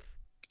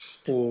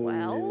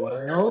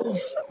 12?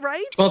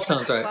 right? 12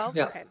 sounds right. 12?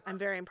 Yeah. Okay. I'm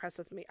very impressed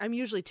with me. I'm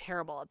usually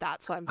terrible at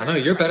that, so I'm I very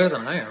know you're better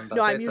impressed. than I am.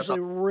 No, I'm usually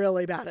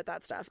really bad at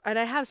that stuff. And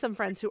I have some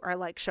friends who are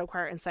like show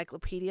choir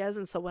encyclopedias,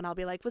 and so when I'll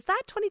be like, was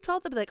that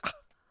 2012? They'll be like, oh,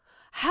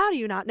 how do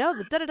you not know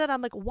that? Da-da-da.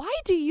 I'm like, why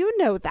do you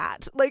know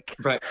that? Like,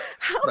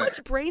 how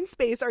much brain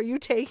space are you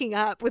taking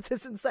up with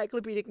this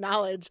encyclopedic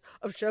knowledge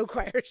of show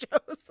choir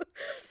shows?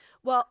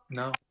 Well,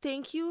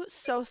 thank you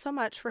so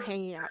much for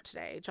hanging out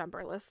today, John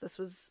Burles. This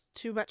was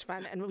too much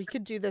fun, and we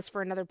could do this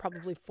for another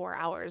probably 4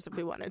 hours if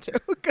we wanted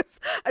to, because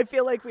I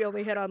feel like we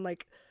only hit on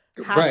like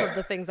half of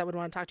the things I would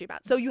want to talk to you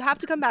about. So you have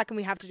to come back, and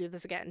we have to do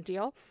this again.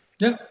 Deal?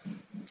 Yeah.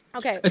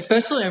 Okay.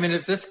 Especially, I mean,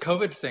 if this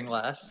COVID thing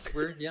lasts,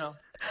 we're going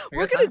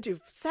to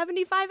do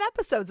 75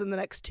 episodes in the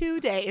next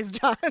 2 days,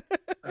 John.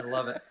 I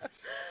love it.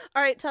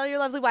 All right. Tell your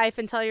lovely wife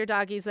and tell your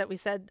doggies that we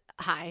said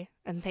hi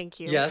and thank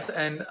you. Yes.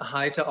 And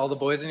hi to all the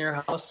boys in your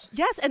house.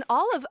 Yes. And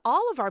all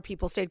of our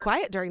people stayed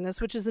quiet during this,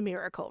 which is a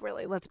miracle,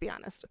 really. Let's be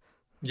honest.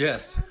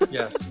 Yes. All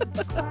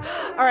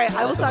right.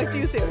 I will talk to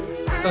you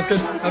soon. Sounds good.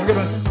 Have a good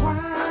one.